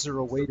 Is there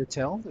a way to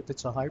tell if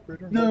it's a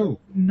hybrid or not? No,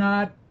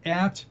 not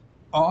at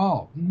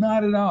all.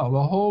 Not at all.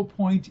 The whole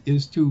point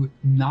is to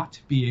not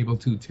be able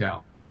to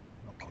tell.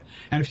 Okay.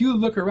 And if you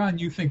look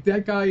around, you think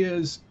that guy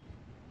is,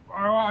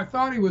 I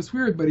thought he was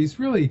weird, but he's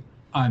really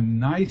a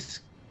nice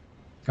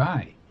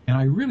guy, and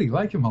I really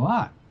like him a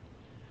lot.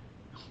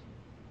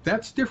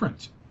 That's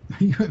different.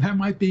 That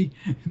might be,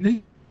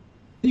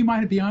 he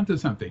might be onto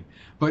something.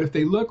 But if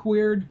they look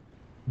weird,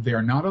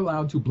 they're not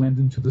allowed to blend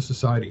into the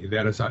society.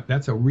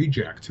 That's a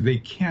reject. They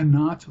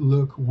cannot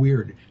look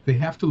weird. They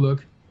have to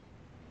look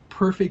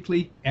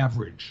perfectly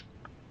average.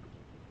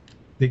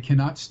 They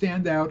cannot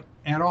stand out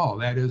at all.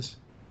 That is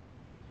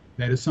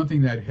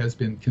something that has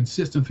been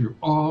consistent through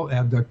all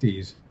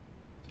abductees.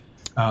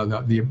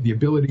 The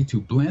ability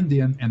to blend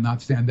in and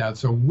not stand out.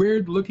 So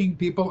weird-looking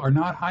people are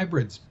not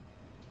hybrids,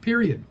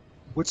 period.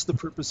 What's the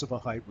purpose of a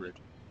hybrid?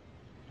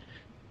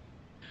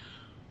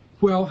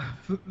 Well,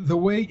 the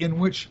way in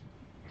which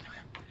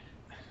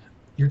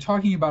you're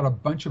talking about a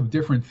bunch of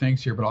different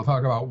things here, but I'll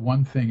talk about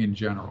one thing in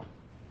general,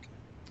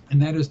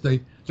 and that is the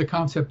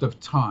concept of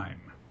time.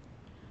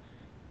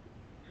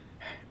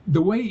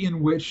 The way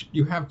in which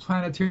you have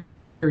planetary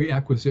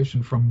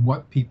acquisition from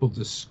what people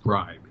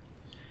describe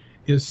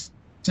is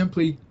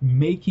simply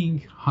making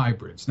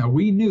hybrids. Now,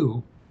 we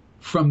knew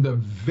from the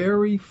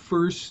very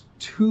first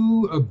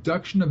two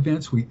abduction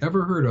events we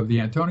ever heard of, the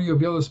Antonio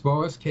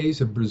Villas-Boas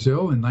case of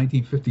Brazil in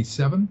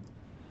 1957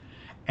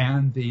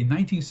 and the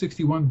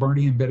 1961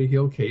 Barney and Betty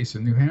Hill case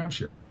in New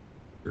Hampshire,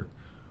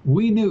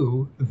 we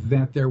knew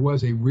that there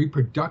was a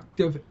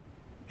reproductive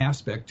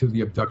aspect to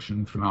the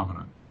abduction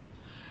phenomenon.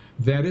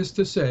 That is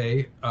to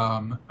say,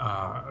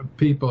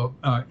 people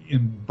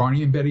in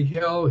Barney and Betty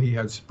Hill, he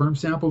had sperm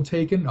sample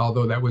taken,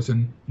 although that was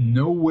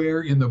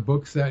nowhere in the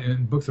books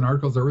and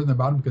articles that were written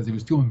about him because he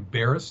was too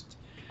embarrassed.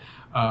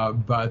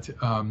 But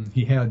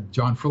he had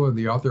John Fuller,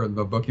 the author of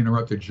the book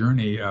Interrupted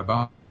Journey,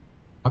 about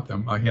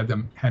them.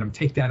 Had him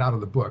take that out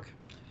of the book.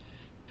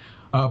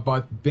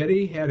 But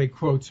Betty had a,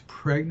 quote,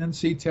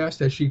 pregnancy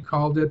test, as she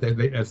called it,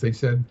 as they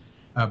said.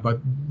 But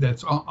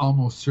that's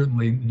almost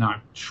certainly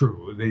not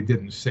true. They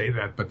didn't say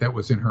that, but that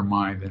was in her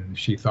mind, and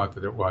she thought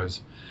that it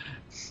was.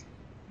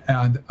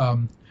 And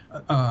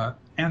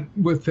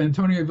with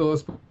Antonio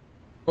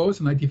Villas-Boas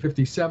in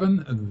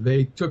 1957,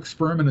 they took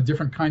sperm in a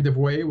different kind of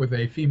way with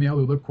a female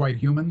who looked quite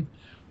human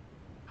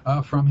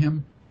from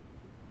him.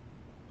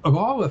 Of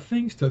all the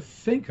things to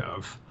think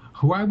of,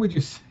 why would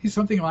you say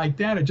something like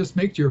that? It just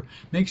makes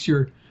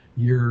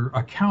your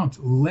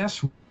account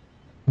less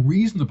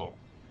reasonable.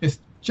 It's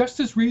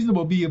just as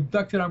reasonable be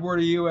abducted on board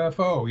a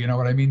UFO, you know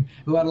what I mean?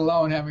 Let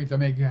alone having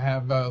to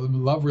have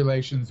love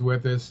relations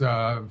with this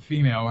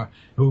female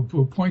who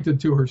pointed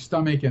to her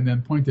stomach and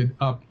then pointed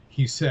up,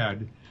 he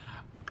said.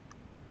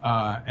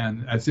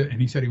 And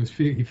he said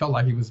he felt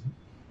like he was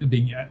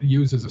being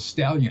used as a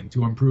stallion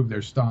to improve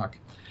their stock.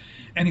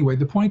 Anyway,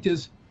 the point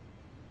is,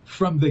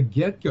 from the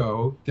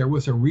get-go, there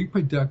was a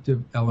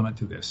reproductive element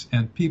to this,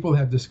 and people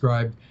have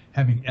described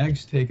having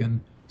eggs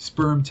taken,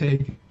 sperm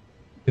taken.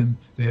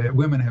 The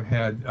women have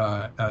had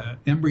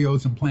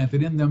embryos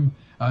implanted in them.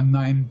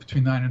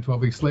 Between 9 and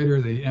 12 weeks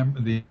later,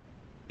 the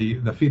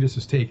fetus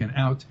is taken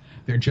out.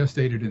 They're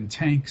gestated in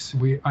tanks.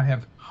 I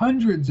have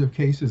hundreds of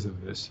cases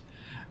of this.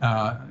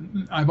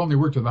 I've only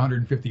worked with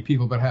 150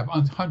 people, but have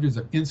hundreds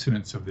of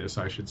incidents of this,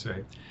 I should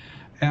say.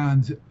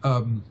 And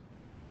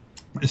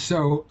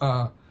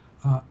so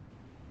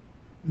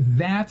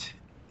that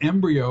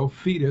embryo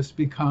fetus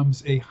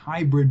becomes a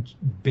hybrid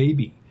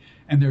baby.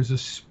 And there's a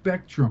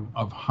spectrum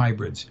of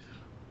hybrids.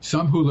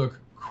 Some who look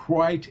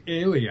quite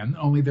alien,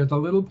 only there's a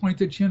little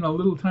pointed chin, a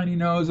little tiny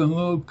nose, and a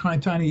little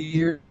tiny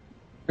ear,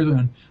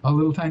 and a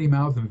little tiny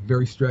mouth, and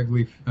very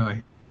straggly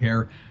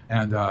hair,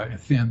 and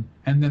thin.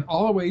 And then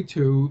all the way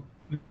to,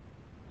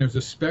 there's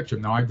a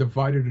spectrum. Now, I've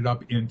divided it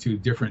up into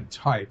different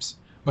types,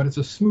 but it's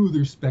a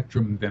smoother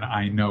spectrum than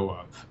I know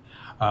of.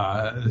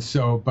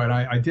 But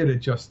I did it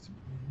just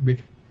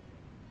because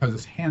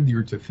it's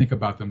handier to think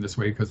about them this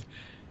way, because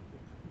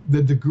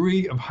the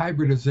degree of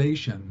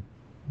hybridization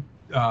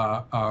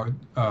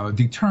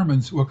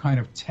determines what kind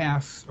of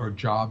tasks or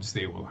jobs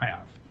they will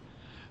have.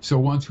 So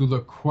ones who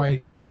look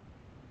quite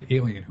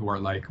alien, who are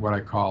like what I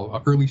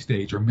call early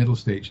stage or middle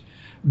stage,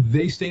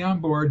 they stay on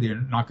board. They're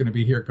not going to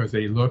be here because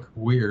they look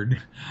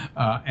weird,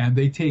 and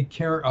they take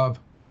care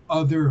of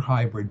other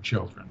hybrid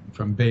children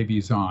from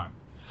babies on.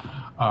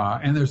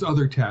 And there's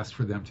other tasks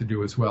for them to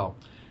do as well.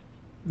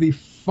 The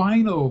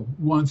final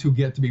ones who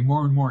get to be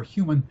more and more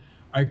human,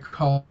 I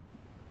call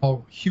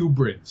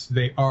hybrids.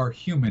 They are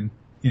human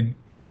in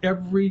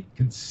every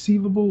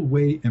conceivable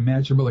way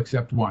imaginable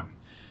except one.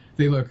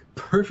 They look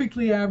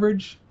perfectly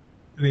average.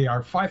 They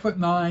are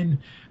 5'9".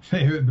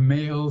 The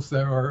males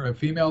or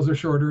females are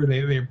shorter.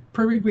 They're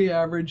perfectly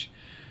average,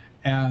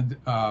 and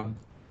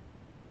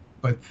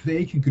but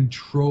they can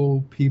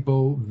control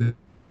people.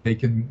 They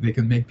can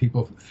make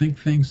people think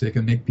things. They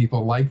can make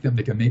people like them.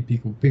 They can make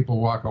people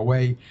walk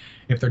away.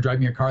 If they're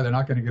driving a car, they're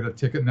not going to get a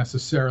ticket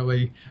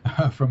necessarily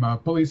from a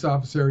police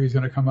officer. He's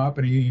going to come up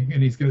and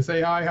he's going to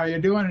say, "Hi, how you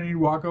doing?" and he'd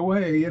walk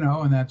away,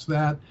 and that's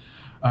that.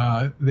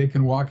 They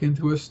can walk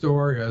into a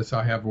store, as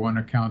I have one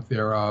account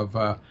there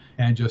of,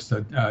 and just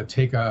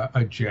take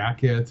a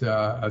jacket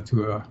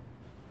to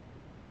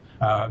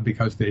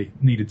because they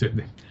needed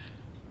to.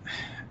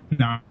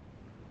 Now,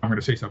 I'm going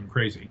to say something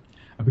crazy.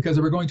 Because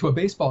they were going to a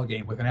baseball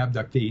game with an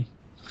abductee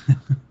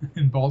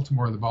in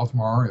Baltimore, the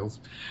Baltimore Orioles,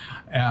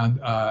 and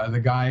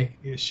the guy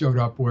showed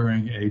up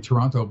wearing a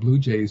Toronto Blue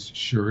Jays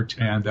shirt,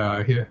 and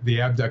the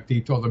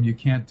abductee told him, "You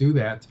can't do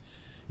that.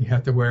 You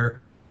have to wear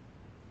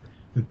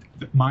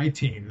my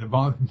team, the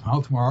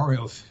Baltimore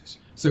Orioles."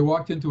 So he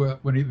walked into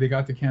when they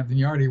got to Camden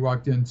Yard, he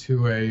walked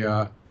into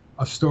a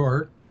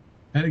store,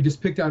 and he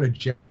just picked out a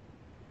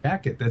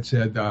jacket that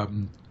said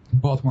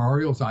Baltimore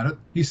Orioles on it.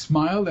 He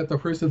smiled at the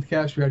person at the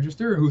cash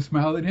register, who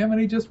smiled at him, and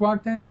he just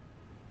walked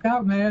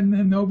out, man,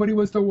 and nobody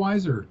was the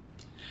wiser.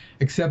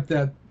 Except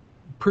that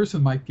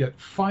person might get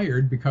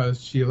fired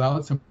because she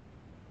allowed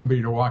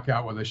somebody to walk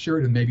out with a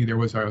shirt, and maybe there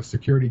was a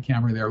security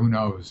camera there, who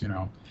knows,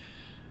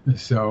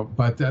 So,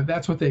 but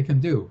that's what they can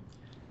do.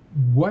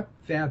 What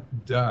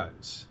that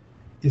does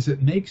is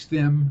it makes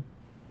them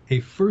a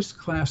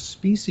first-class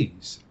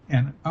species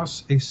and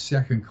us a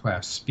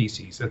second-class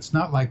species. It's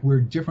not like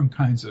we're different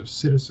kinds of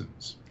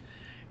citizens.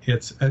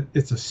 It's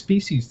a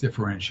species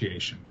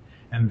differentiation,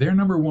 and they're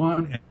number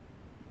one,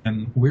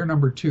 and we're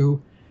number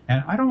two.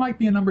 And I don't like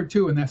being number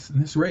two in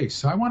this race,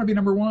 so I want to be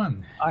number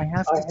one. I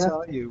have to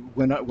tell you,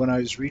 when I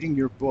was reading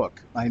your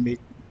book, I made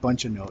a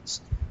bunch of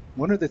notes.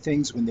 One of the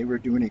things when they were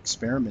doing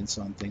experiments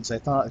on things, I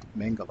thought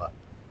Mengele.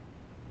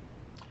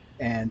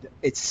 And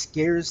it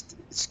scares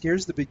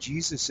the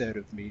bejesus out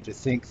of me to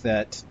think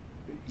that,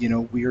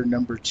 we're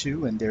number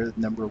two and they're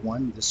number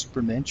one, the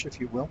supermensch, if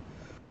you will.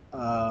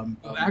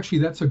 Well, actually,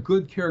 that's a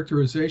good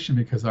characterization,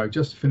 because I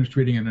just finished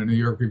reading in a New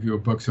York Review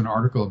of Books an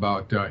article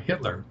about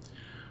Hitler,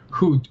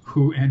 who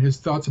and his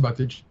thoughts about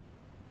the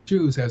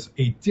Jews as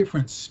a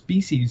different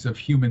species of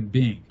human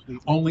being,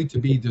 only to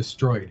be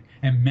destroyed.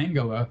 And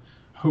Mengele,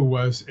 who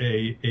was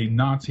a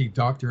Nazi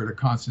doctor at a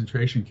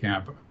concentration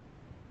camp,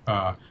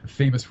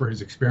 famous for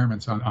his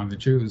experiments on the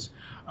Jews,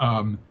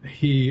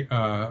 he's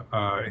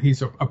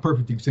a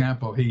perfect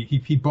example.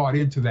 He bought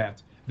into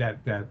that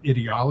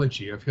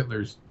ideology of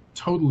Hitler's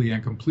totally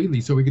and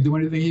completely, so he could do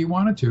anything he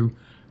wanted to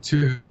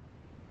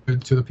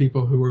the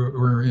people who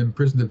were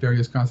imprisoned at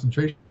various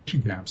concentration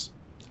camps.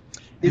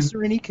 Is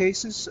there any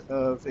cases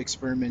of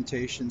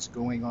experimentations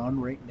going on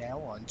right now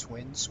on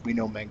twins? We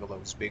know Mengele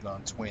was big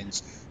on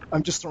twins.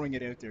 I'm just throwing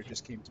it out there. It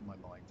just came to my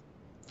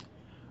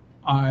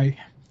mind.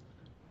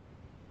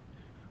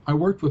 I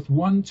worked with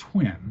one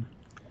twin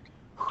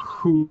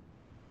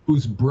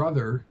whose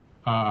brother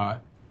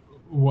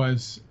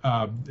was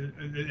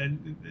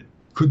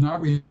could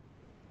not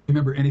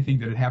remember anything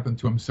that had happened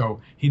to him,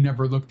 so he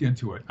never looked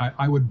into it.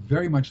 I would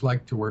very much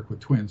like to work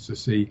with twins to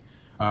see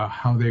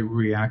how they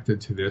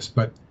reacted to this,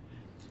 but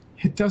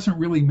it doesn't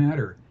really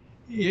matter.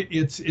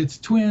 It's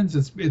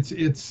twins.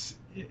 It's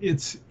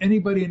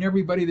anybody and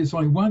everybody. There's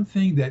only one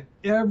thing that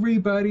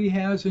everybody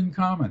has in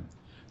common: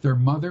 their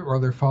mother or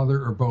their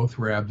father or both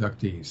were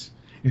abductees.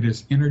 It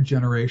is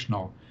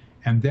intergenerational,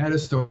 and that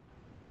is the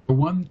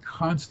one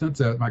constant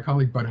that my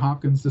colleague Bud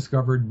Hopkins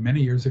discovered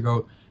many years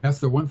ago. That's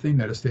the one thing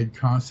that has stayed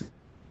constant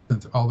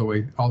all the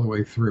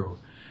way through.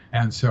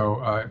 And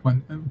so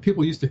when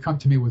people used to come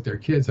to me with their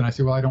kids, and I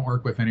say, well, I don't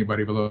work with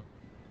anybody below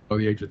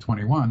the age of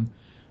 21. And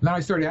then I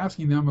started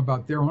asking them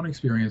about their own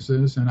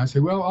experiences, and I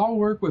say, well, I'll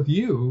work with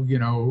you,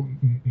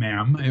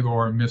 ma'am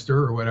or mister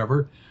or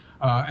whatever,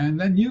 and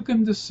then you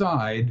can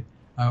decide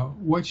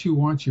what you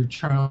want your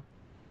child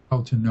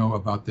to know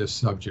about this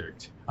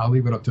subject. I'll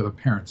leave it up to the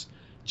parents.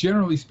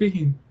 Generally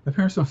speaking, the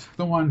parents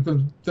don't want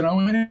to know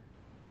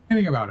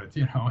anything about it.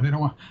 They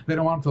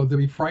don't want to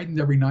be frightened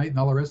every night and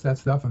all the rest of that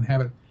stuff, and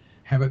have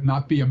it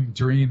not be a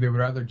dream. They would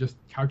rather just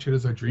couch it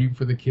as a dream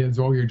for the kids.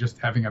 Oh, you're just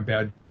having a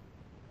bad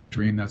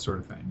dream, that sort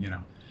of thing.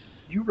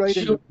 You write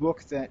in the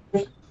book that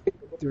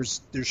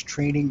there's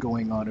training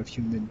going on of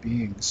human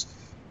beings.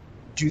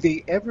 Do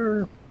the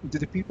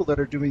people that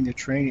are doing the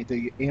training,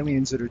 the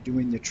aliens that are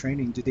doing the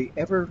training, do they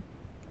ever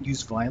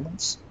use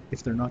violence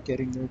if they're not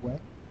getting their way?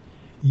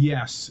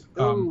 Yes.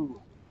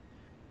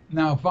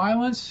 Now,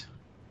 violence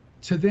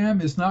to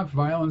them is not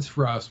violence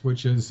for us,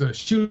 which is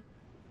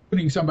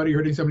shooting somebody,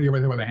 hurting somebody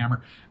with a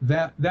hammer.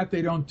 That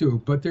they don't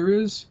do. But there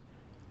is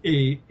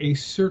a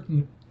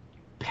certain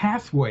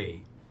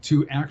pathway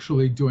to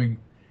actually doing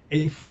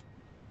a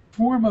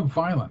form of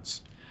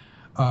violence.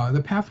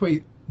 The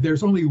pathway,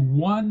 there's only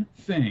one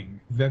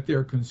thing that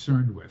they're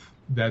concerned with,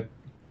 that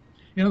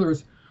In other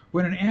words,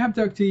 when an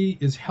abductee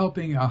is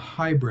helping a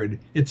hybrid,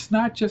 it's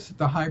not just that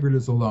the hybrid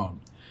is alone.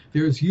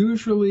 There's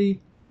usually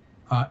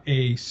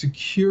a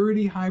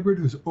security hybrid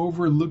who's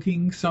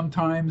overlooking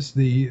sometimes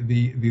the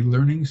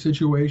learning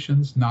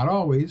situations, not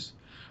always,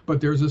 but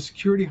there's a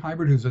security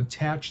hybrid who's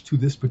attached to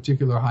this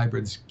particular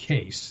hybrid's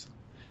case.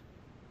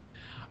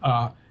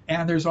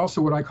 And there's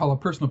also what I call a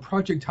personal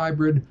project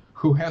hybrid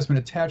who has been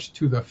attached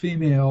to the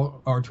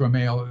female or to a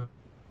male,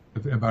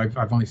 but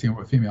I've only seen it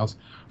with females,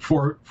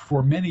 for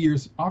many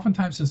years,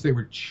 oftentimes since they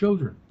were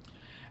children.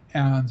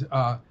 And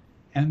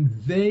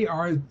they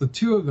are, the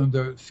two of them,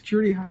 the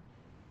security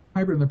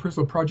hybrid and the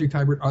personal project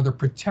hybrid, are the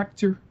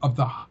protector of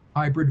the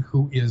hybrid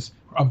who is,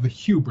 of the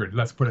hubrid,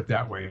 let's put it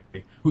that way,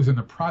 who's in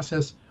the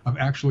process of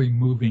actually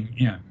moving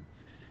in.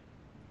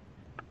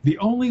 The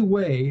only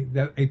way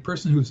that a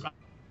person who's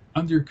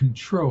under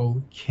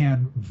control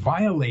can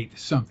violate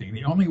something,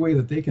 the only way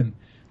that they can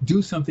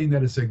do something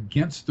that is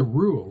against the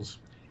rules,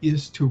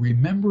 is to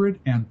remember it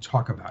and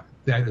talk about it.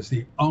 That is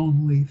the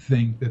only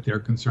thing that they're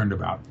concerned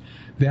about.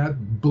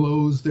 That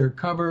blows their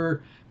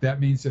cover. That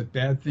means that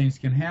bad things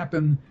can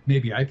happen.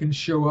 Maybe I can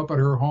show up at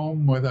her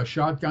home with a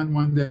shotgun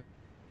one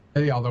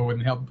day, although it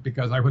wouldn't help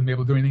because I wouldn't be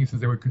able to do anything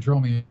since they would control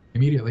me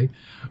immediately.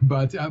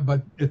 But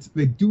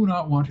they do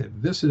not want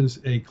it. This is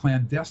a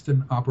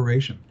clandestine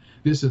operation.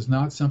 This is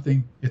not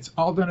something, it's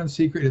all done in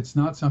secret. It's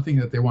not something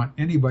that they want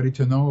anybody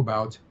to know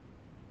about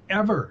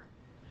ever.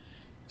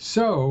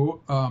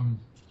 So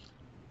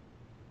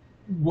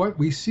what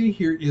we see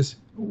here is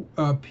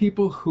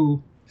people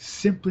who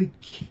simply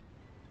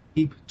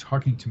keep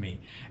talking to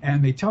me.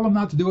 And they tell them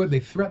not to do it. They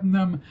threaten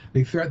them.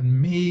 They threaten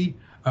me.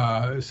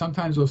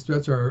 Sometimes those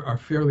threats are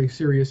fairly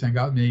serious and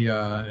got me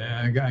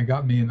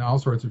in all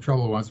sorts of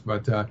trouble once.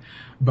 But have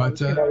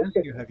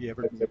you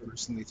ever been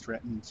personally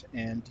threatened,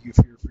 and do you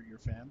fear for your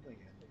family?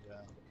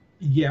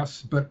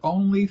 Yes, but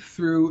only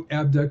through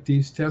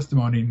abductees'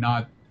 testimony,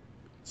 not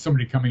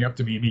somebody coming up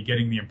to me and me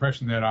getting the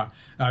impression that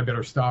I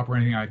better stop or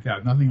anything like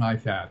that. Nothing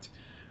like that.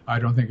 I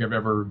don't think I've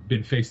ever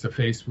been face to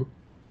face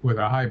with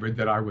a hybrid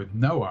that I would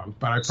know of,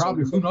 but I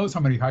probably, who knows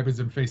how many hybrids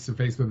have been face to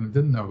face with and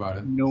didn't know about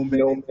it. No Men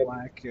in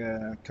Black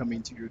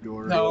coming to your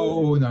door.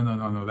 No.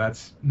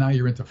 That's, now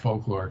you're into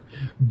folklore.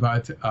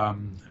 But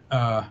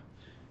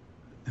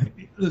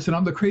listen,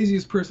 I'm the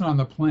craziest person on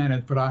the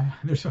planet, but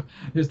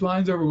there's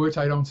lines over which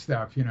I don't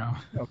step, you know.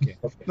 Okay.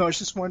 No, I was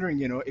just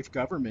wondering,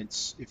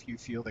 if you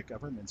feel that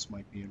governments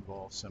might be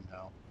involved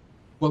somehow.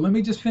 Well, let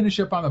me just finish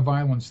up on the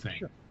violence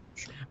thing.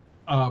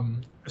 Sure.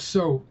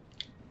 So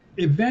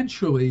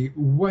eventually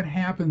what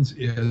happens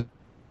is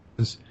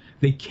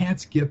they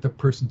can't get the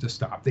person to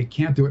stop. They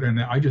can't do it, and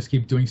I just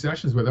keep doing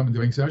sessions with them and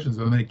doing sessions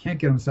with them. They can't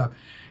get them to stop,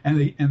 and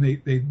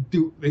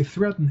they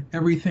threaten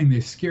everything. They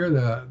scare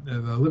the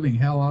living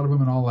hell out of them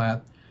and all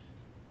that.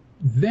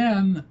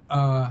 Then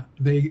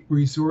they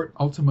resort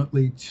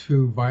ultimately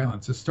to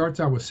violence. It starts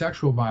out with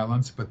sexual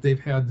violence, but they've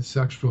had the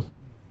sexual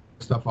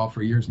stuff all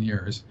for years and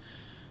years.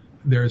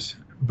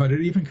 But it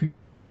even can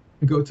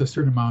go to a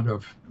certain amount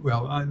of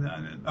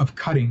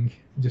cutting,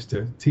 just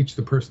to teach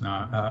the person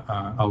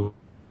a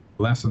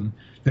lesson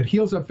that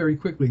heals up very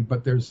quickly,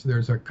 but there's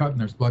a cut and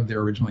there's blood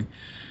there originally.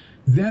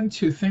 Then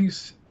to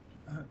things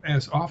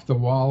as off the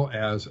wall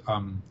as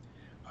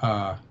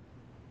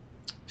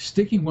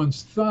sticking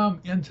one's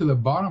thumb into the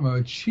bottom of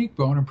a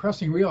cheekbone and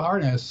pressing real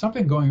hard, and there's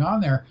something going on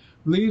there.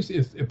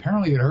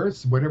 Apparently it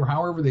hurts,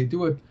 however they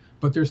do it,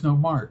 but there's no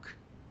mark.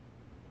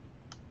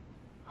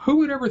 Who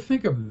would ever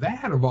think of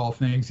that, of all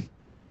things?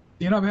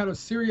 I've had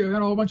a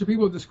whole bunch of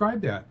people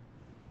describe that.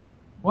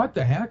 What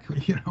the heck?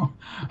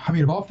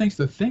 Of all things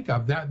to think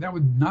of, that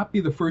would not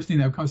be the first thing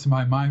that comes to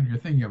my mind when you're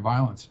thinking of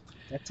violence.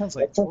 That sounds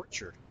like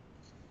torture.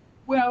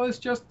 Well, it's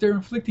just they're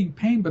inflicting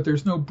pain, but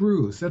there's no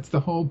bruise. That's the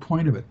whole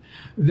point of it.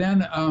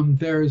 Then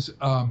there's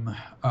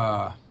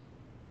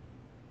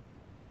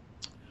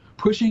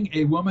pushing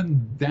a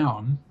woman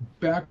down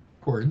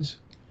backwards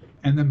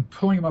and then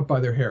pulling them up by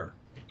their hair.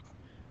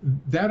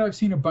 That I've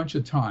seen a bunch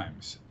of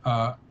times.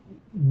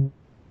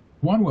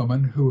 One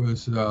woman who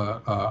was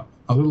a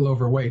little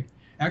overweight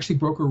actually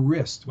broke her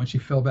wrist when she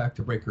fell back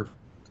to break her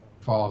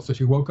fall. So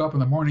she woke up in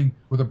the morning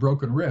with a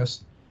broken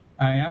wrist.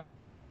 I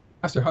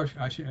asked her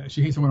how she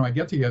came to one of my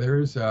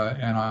get-togethers,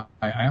 and I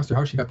asked her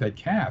how she got that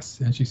cast,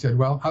 and she said,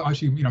 "Well, how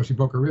she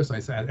broke her wrist." I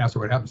asked her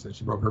what happened. She said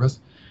she broke her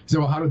wrist. She said,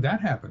 "Well, how did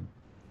that happen?"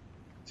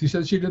 She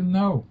said she didn't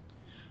know.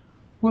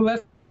 Well,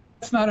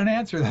 that's not an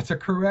answer. That's a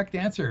correct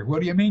answer. What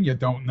do you mean you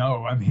don't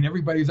know?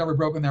 Everybody who's ever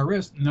broken their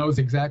wrist knows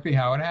exactly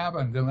how it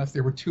happened, unless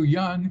they were too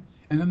young,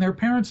 and then their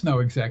parents know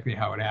exactly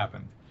how it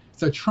happened.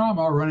 It's a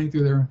trauma running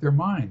through their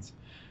minds.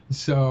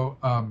 So,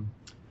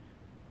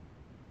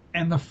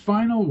 and the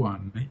final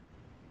one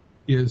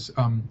is,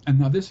 and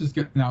now this is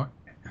now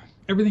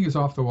everything is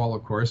off the wall,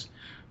 of course,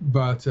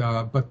 but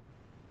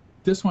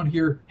this one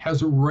here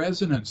has a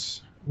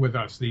resonance with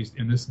us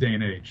in this day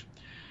and age.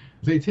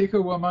 They take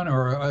a woman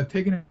or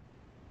take an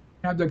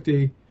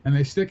abductee and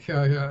they stick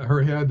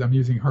her head. I'm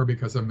using her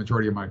because the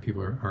majority of my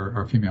people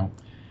are female.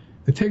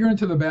 They take her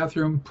into the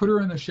bathroom, put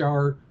her in the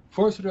shower,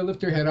 force her to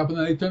lift her head up, and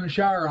then they turn the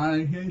shower on,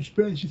 and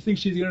she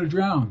thinks she's going to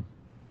drown.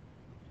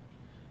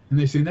 And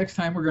they say, next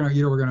time you're going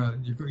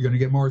to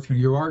get more.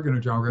 You are going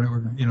to drown. We're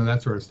going to,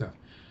 that sort of stuff.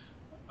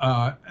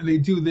 And they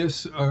do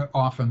this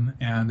often,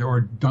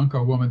 or dunk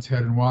a woman's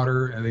head in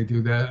water, and they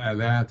do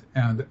that,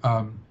 and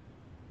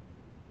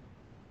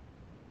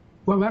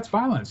well, that's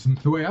violence.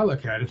 The way I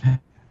look at it,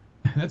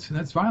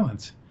 that's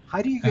violence.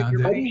 How do you get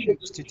your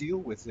patients to deal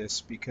with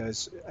this?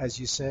 Because, as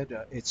you said,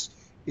 it's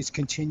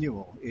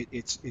continual.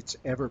 It's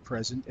ever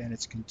present and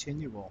it's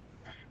continual.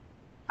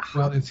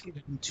 Well,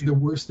 the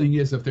worst thing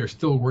is if they're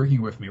still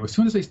working with me. As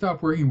soon as they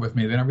stop working with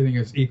me, then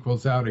everything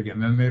equals out again.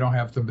 Then they don't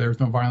have to.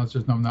 There's no violence.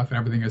 There's no nothing.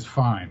 Everything is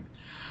fine.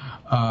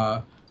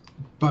 But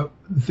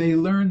they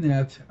learn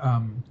that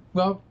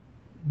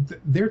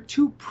they're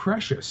too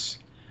precious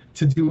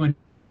to do any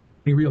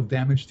real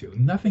damage to.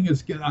 Nothing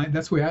is.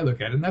 That's the way I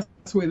look at it, and that's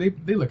the way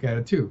they look at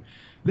it too.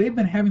 They've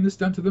been having this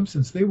done to them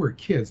since they were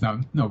kids. Now,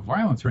 no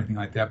violence or anything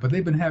like that, but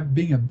they've been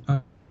being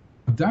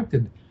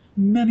abducted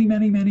many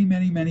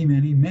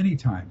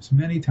times,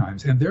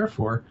 and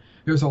therefore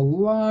there's a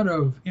lot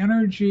of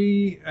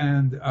energy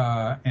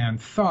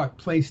and thought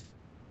placed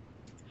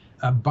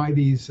by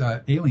these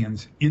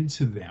aliens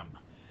into them,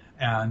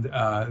 and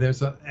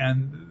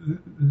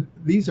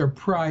these are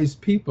prized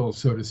people,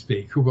 so to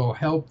speak, who will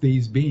help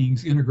these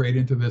beings integrate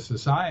into this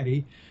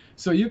society.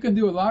 So you can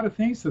do a lot of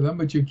things to them,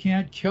 but you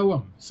can't kill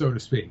them, so to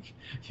speak.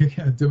 You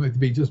can't do it to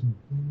be just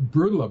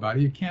brutal about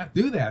it. You can't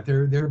do that.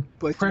 They're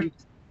precious.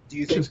 Do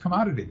you think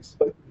commodities?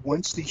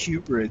 Once the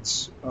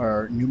hybrids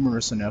are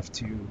numerous enough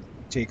to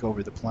take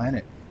over the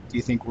planet, do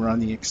you think we're on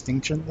the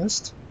extinction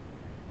list?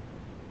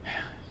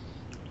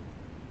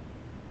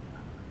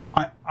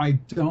 I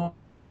don't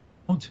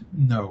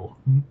know.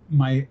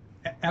 My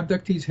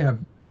abductees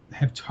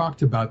have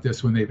talked about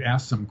this when they've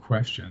asked some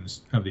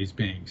questions of these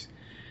beings,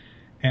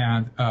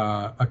 and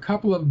a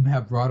couple of them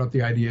have brought up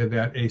the idea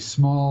that a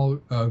small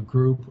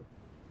group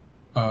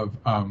of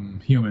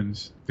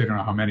humans, they don't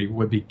know how many,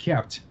 would be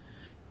kept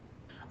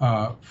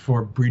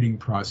for breeding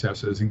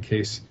processes in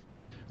case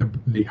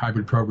the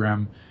hybrid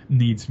program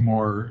needs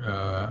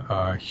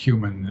more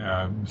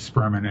human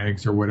sperm and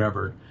eggs or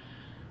whatever.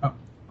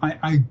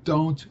 I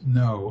don't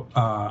know.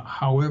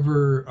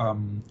 However,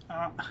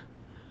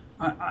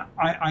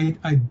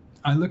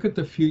 I look at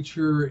the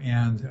future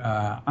and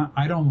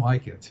I don't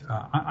like it.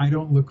 I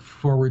don't look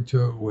forward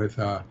to it with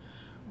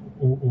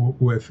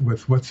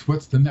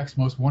what's the next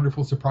most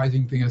wonderful,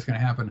 surprising thing that's going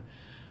to happen.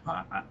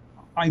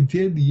 I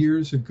did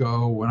years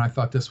ago when I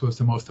thought this was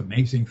the most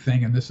amazing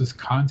thing, and this is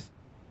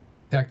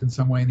contact in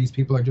some way, and these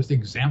people are just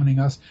examining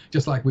us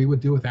just like we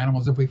would do with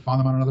animals if we found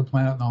them on another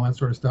planet and all that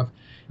sort of stuff.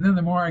 And then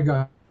the more I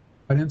got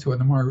into it,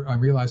 the more I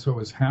realized what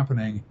was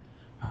happening,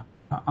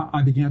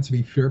 I began to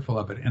be fearful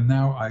of it. And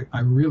now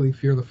I really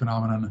fear the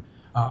phenomenon.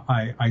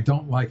 I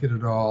don't like it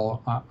at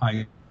all.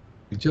 I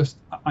just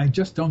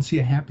don't see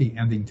a happy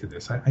ending to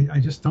this. I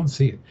just don't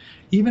see it.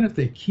 Even if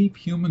they keep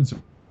humans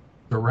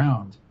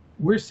around,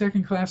 we're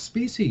second-class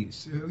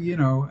species.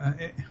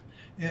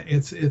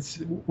 It's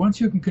once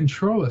you can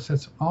control us,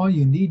 that's all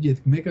you need. You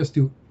can make us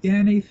do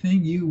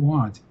anything you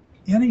want,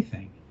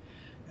 anything.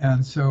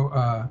 And so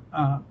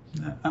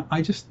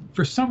I just,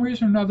 for some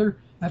reason or another,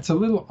 that's a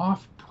little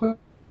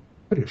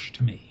off-putish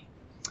to me.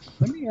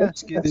 Let me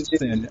ask you this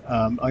then.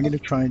 I'm going to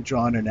try and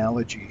draw an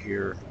analogy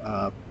here.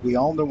 We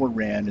all know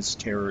Iran is a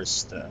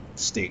terrorist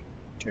state,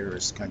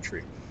 terrorist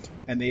country,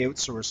 and they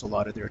outsource a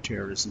lot of their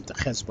terrorism to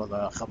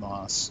Hezbollah,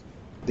 Hamas.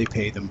 They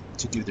pay them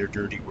to do their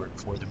dirty work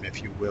for them,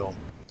 if you will.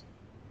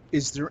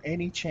 Is there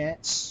any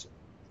chance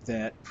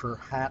that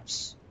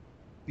perhaps,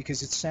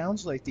 because it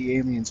sounds like the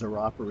aliens are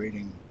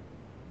operating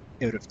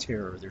out of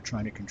terror, they're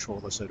trying to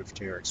control us out of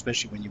terror,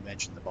 especially when you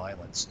mention the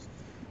violence.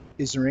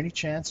 Is there any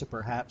chance that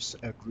perhaps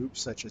a group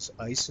such as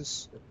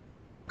ISIS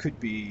could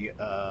be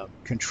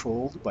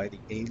controlled by the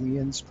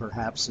aliens,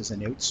 perhaps as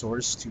an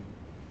outsource to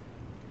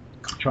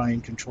try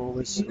and control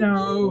us?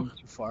 No.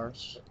 Too far?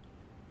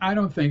 I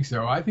don't think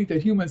so. I think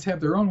that humans have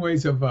their own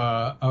ways of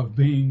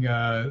being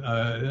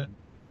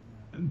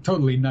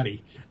totally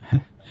nutty.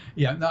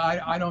 Yeah, no,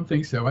 I don't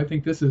think so. I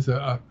think this is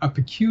a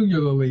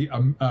peculiarly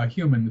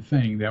human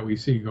thing that we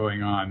see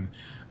going on,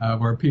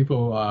 where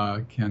people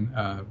can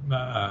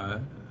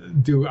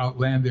do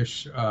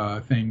outlandish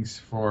things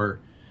for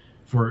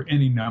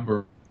any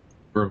number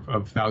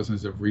of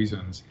thousands of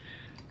reasons.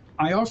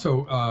 I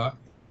also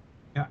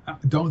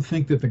don't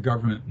think that the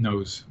government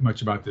knows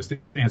much about this. To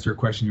answer a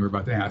question you were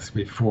about to ask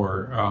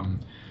before,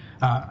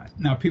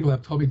 now people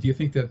have told me, do you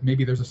think that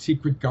maybe there's a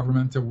secret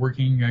government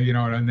working,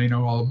 and they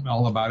know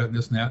all about it and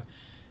this and that?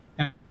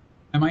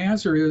 And my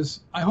answer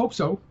is, I hope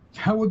so.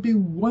 That would be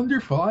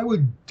wonderful. I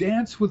would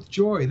dance with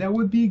joy. That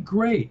would be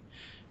great.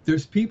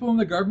 There's people in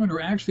the government who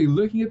are actually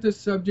looking at this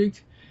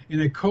subject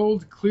in a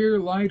cold, clear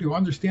light, who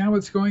understand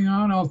what's going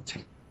on. I'll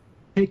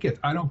take it.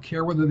 I don't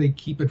care whether they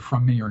keep it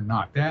from me or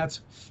not. That's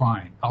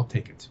fine. I'll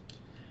take it.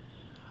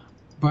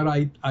 But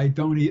I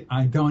don't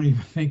even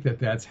think that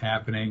that's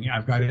happening.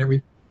 I've got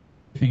everything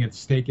at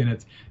stake in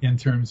it in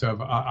terms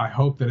of I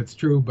hope that it's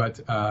true, but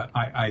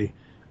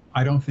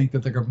I don't think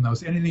that the government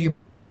knows anything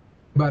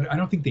about it. I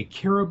don't think they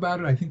care about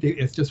it. I think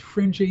it's just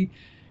fringy.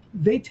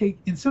 They take,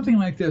 in something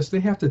like this, they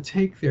have to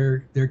take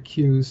their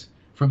cues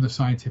from the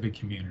scientific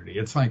community.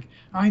 It's like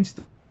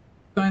Einstein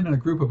and a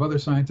group of other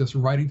scientists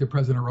writing to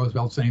President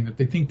Roosevelt saying that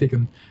they think they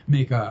can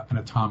make an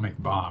atomic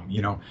bomb.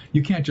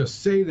 You can't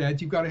just say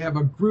that. You've got to have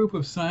a group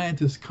of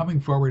scientists coming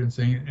forward and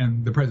saying,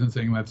 and the president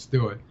saying, let's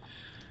do it.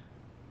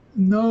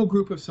 No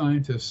group of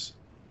scientists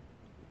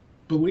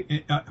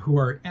who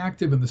are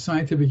active in the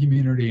scientific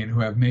community and who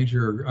have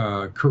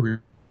major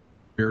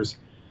careers,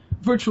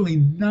 virtually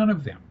none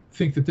of them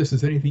think that this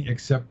is anything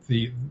except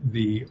the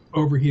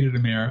overheated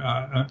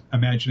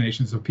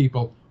imaginations of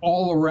people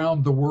all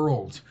around the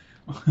world,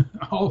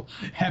 all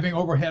having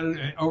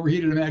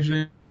overheated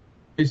imaginations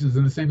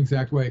in the same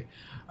exact way.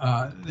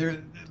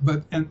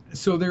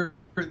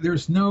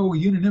 There's no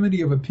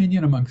unanimity of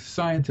opinion among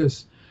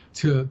scientists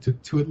to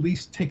at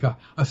least take a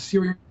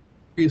serious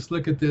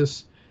look at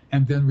this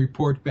and then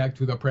report back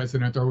to the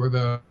president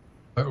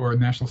or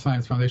National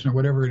Science Foundation or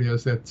whatever it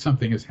is that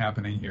something is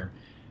happening here.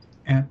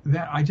 And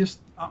that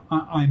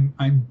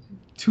I'm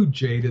too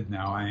jaded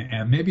now,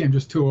 and maybe I'm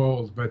just too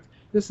old, but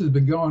this has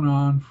been going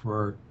on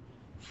for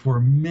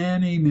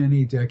many,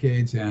 many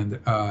decades, and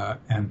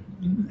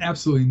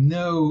absolutely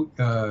no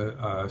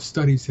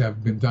studies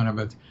have been done of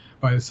it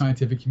by the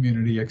scientific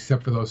community,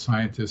 except for those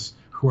scientists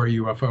who are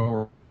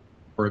UFO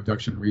or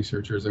abduction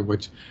researchers, of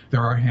which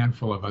there are a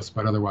handful of us,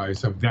 but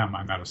otherwise of them,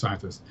 I'm not a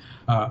scientist.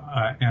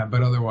 But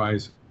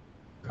otherwise,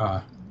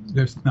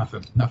 there's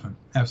nothing,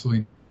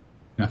 absolutely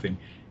nothing.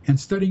 And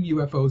studying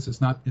UFOs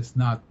is not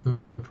the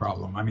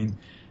problem. I mean,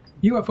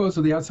 UFOs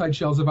are the outside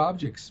shells of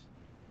objects.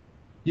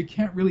 You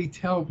can't really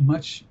tell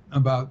much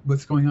about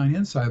what's going on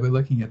inside by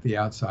looking at the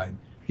outside.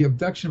 The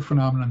abduction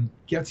phenomenon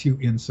gets you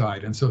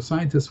inside, and so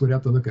scientists would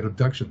have to look at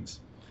abductions.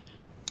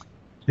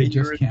 They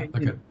just can't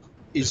look at.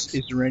 Is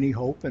there any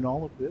hope in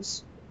all of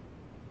this?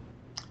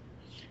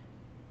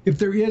 If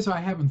there is, I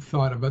haven't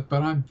thought of it,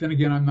 but I'm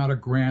not a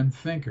grand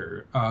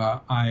thinker. I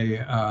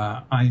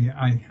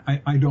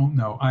don't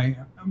know.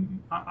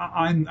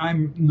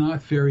 I'm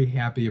not very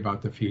happy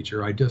about the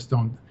future.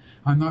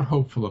 I'm not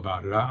hopeful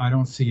about it. I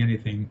don't see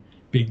anything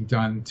being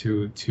done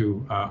to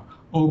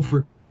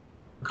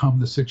overcome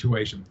the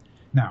situation.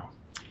 Now,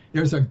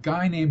 there's a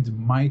guy named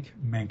Mike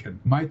Mencken.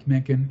 Mike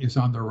Mencken is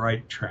on the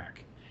right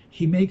track.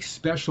 He makes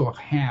special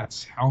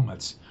hats,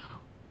 helmets,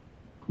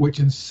 which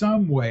in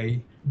some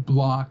way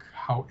block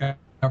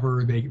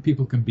however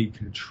people can be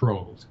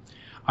controlled.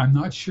 I'm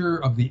not sure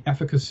of the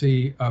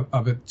efficacy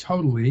of it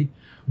totally,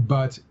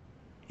 but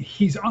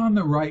he's on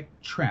the right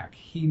track.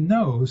 He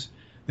knows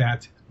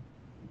that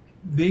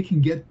they can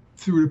get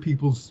through to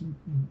people's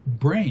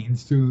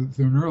brains through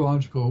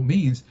neurological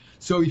means.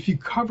 So if you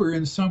cover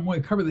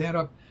the head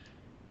up,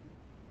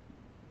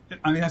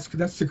 I mean,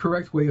 that's the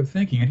correct way of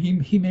thinking.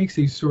 And he makes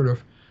these sort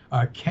of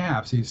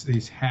caps,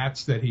 these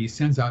hats that he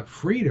sends out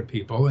free to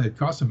people, and it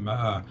costs him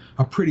a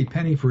pretty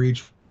penny for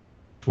each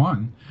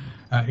one.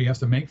 He has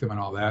to make them and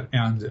all that,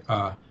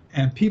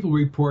 and people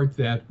report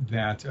that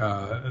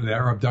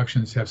their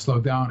abductions have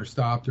slowed down or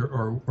stopped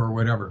or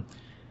whatever.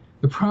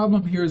 The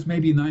problem here is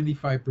maybe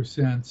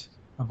 95%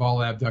 of all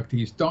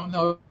abductees don't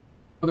know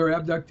they're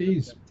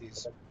abductees.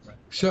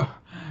 So,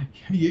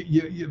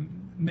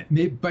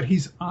 but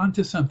he's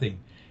onto something,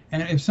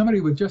 and if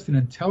somebody with just an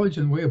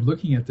intelligent way of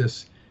looking at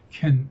this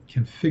can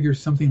figure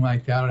something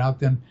like that out,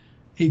 then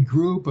a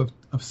group of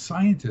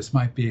scientists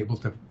might be able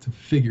to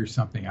figure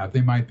something out.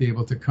 They might be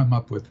able to come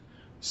up with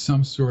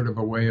some sort of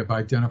a way of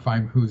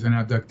identifying who's an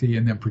abductee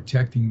and then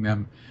protecting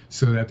them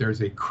so that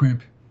there's a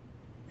crimp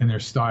in their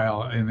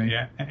style, in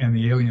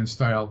the alien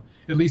style,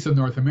 at least in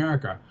North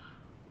America.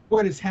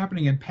 What is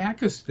happening in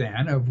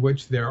Pakistan, of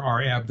which there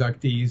are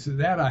abductees,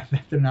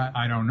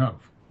 I don't know.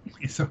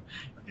 So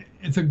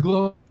it's a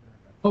global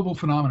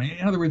phenomenon.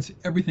 In other words,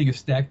 everything is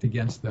stacked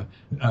against the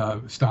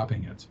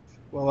stopping it.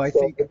 Well, I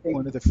think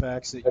one of the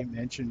facts that you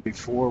mentioned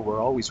before, we're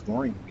always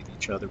warring with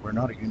each other. We're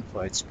not a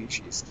unified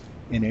species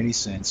in any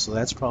sense. So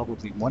that's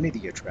probably one of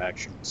the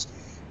attractions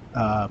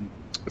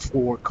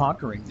for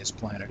conquering this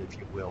planet, if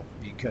you will,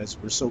 because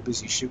we're so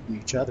busy shooting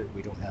each other,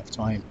 we don't have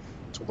time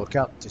to look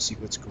up to see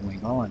what's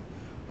going on.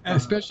 And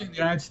especially in the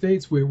United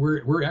States,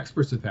 we're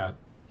experts at that.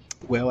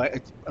 Well,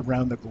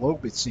 around the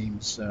globe, it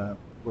seems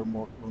we're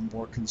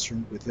more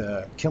concerned with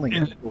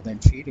killing people than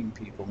feeding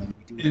people. And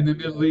we do in the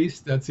Middle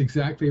East, that's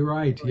exactly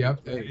right.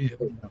 Yep.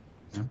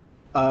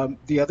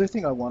 The other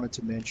thing I wanted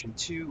to mention,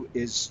 too,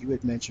 is you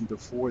had mentioned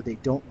before they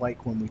don't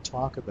like when we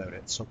talk about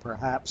it. So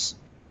perhaps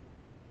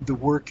the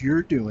work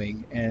you're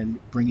doing and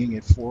bringing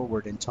it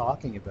forward and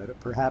talking about it,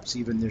 perhaps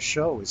even this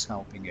show is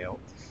helping out.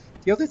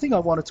 The other thing I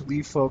wanted to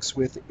leave folks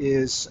with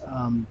is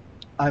I'm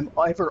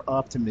ever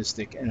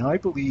optimistic, and I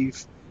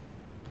believe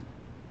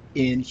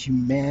in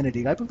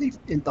humanity. I believe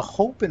in the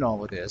hope in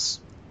all of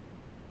this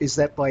is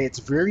that by its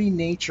very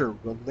nature,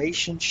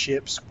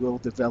 relationships will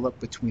develop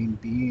between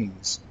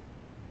beings.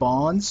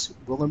 Bonds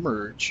will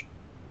emerge.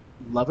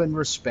 Love and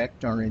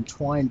respect are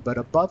entwined. But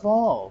above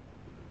all,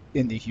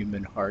 in the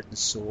human heart and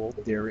soul,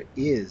 there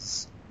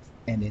is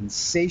an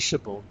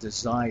insatiable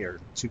desire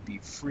to be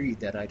free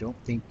that I don't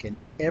think can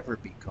ever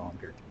be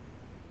conquered.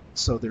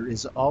 So there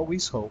is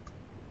always hope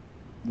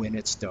when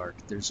it's dark.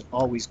 There's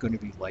always going to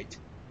be light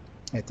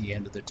at the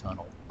end of the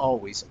tunnel.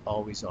 Always,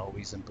 always,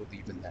 always, and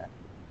believe in that.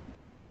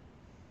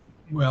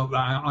 Well,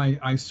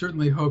 I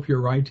certainly hope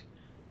you're right.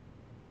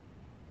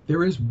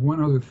 There is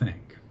one other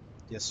thing.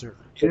 Yes, sir.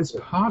 It is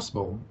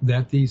possible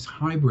that these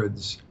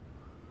hybrids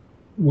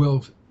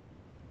will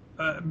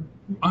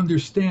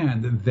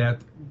understand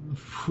that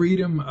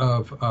freedom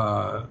of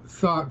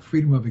thought,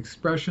 freedom of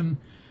expression,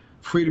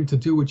 freedom to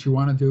do what you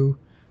want to do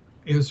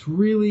is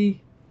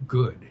really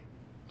good.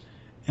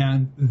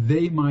 And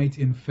they might,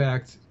 in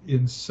fact,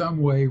 in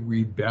some way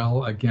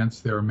rebel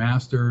against their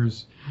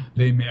masters.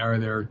 They may,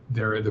 or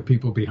they're the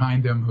people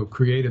behind them who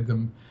created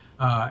them,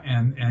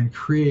 and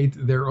create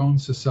their own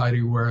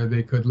society where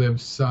they could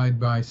live side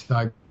by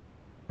side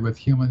with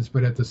humans,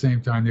 but at the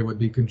same time they would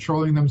be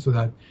controlling them. So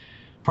that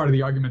part of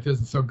the argument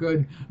isn't so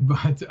good.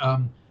 But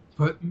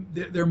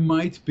there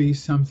might be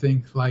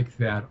something like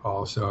that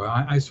also.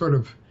 I sort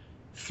of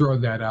throw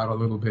that out a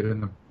little bit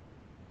in the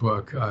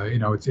book.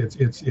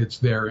 It's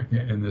there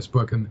in this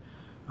book, and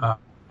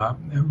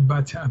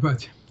but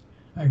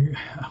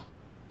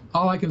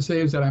all I can say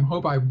is that I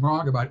hope I'm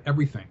wrong about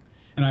everything,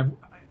 and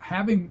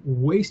having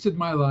wasted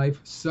my life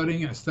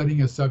studying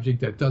a subject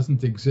that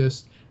doesn't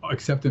exist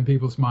except in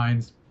people's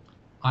minds,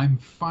 I'm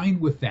fine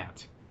with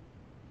that.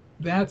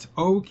 That's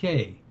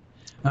okay.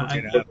 We're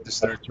going to have to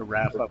start to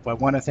wrap up. I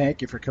want to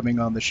thank you for coming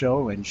on the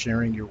show and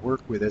sharing your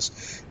work with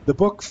us. The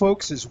book,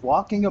 folks, is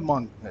Walking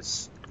Among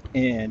Us,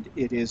 and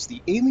it is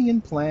The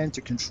Alien Plan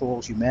to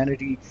Control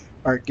Humanity.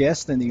 Our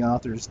guest and the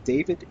author is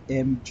David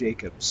M.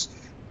 Jacobs.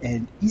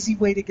 And easy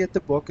way to get the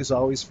book, as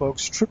always,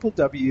 folks,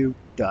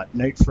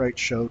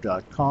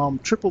 www.nightfrightshow.com,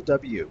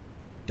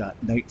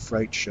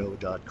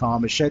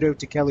 www.nightfrightshow.com. A shout out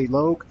to Kelly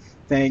Logue.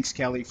 Thanks,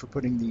 Kelly, for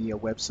putting the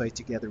website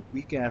together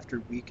week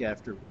after week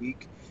after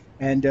week.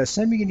 And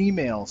send me an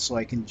email so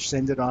I can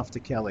send it off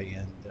to Kelly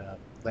and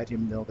let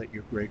him know that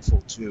you're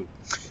grateful, too.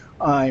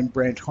 I'm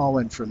Brent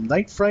Holland from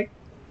Night Fright.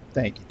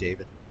 Thank you,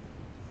 David.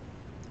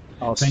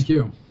 Thank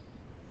you.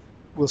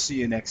 We'll see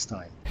you next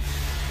time.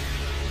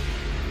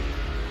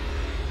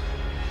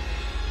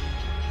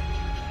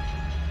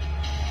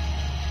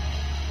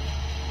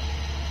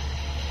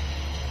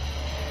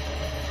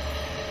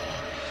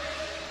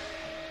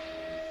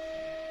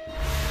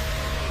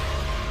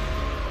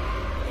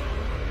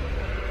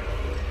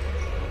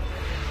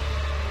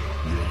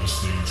 You're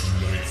listening to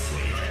Night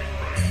Fright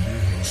and your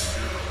host,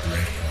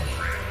 Brent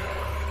Holland.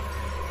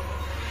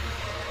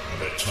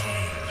 The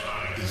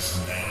time is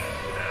now.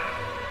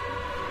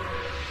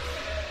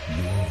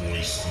 Your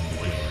voice in the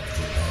dark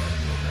for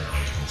paranormal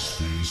and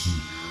conspiracy.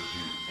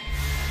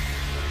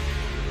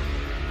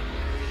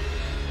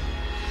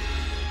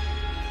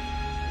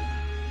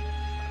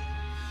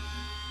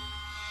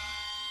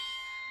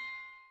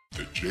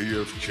 The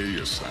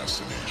JFK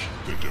Assassination,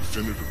 the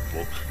definitive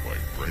book by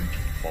Brent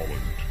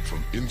Holland.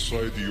 From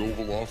inside the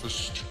Oval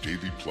Office to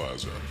Davy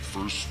Plaza,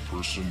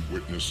 first-person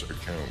witness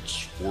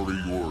accounts. Order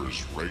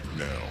yours right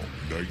now,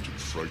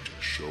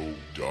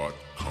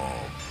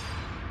 nightfrightshow.com.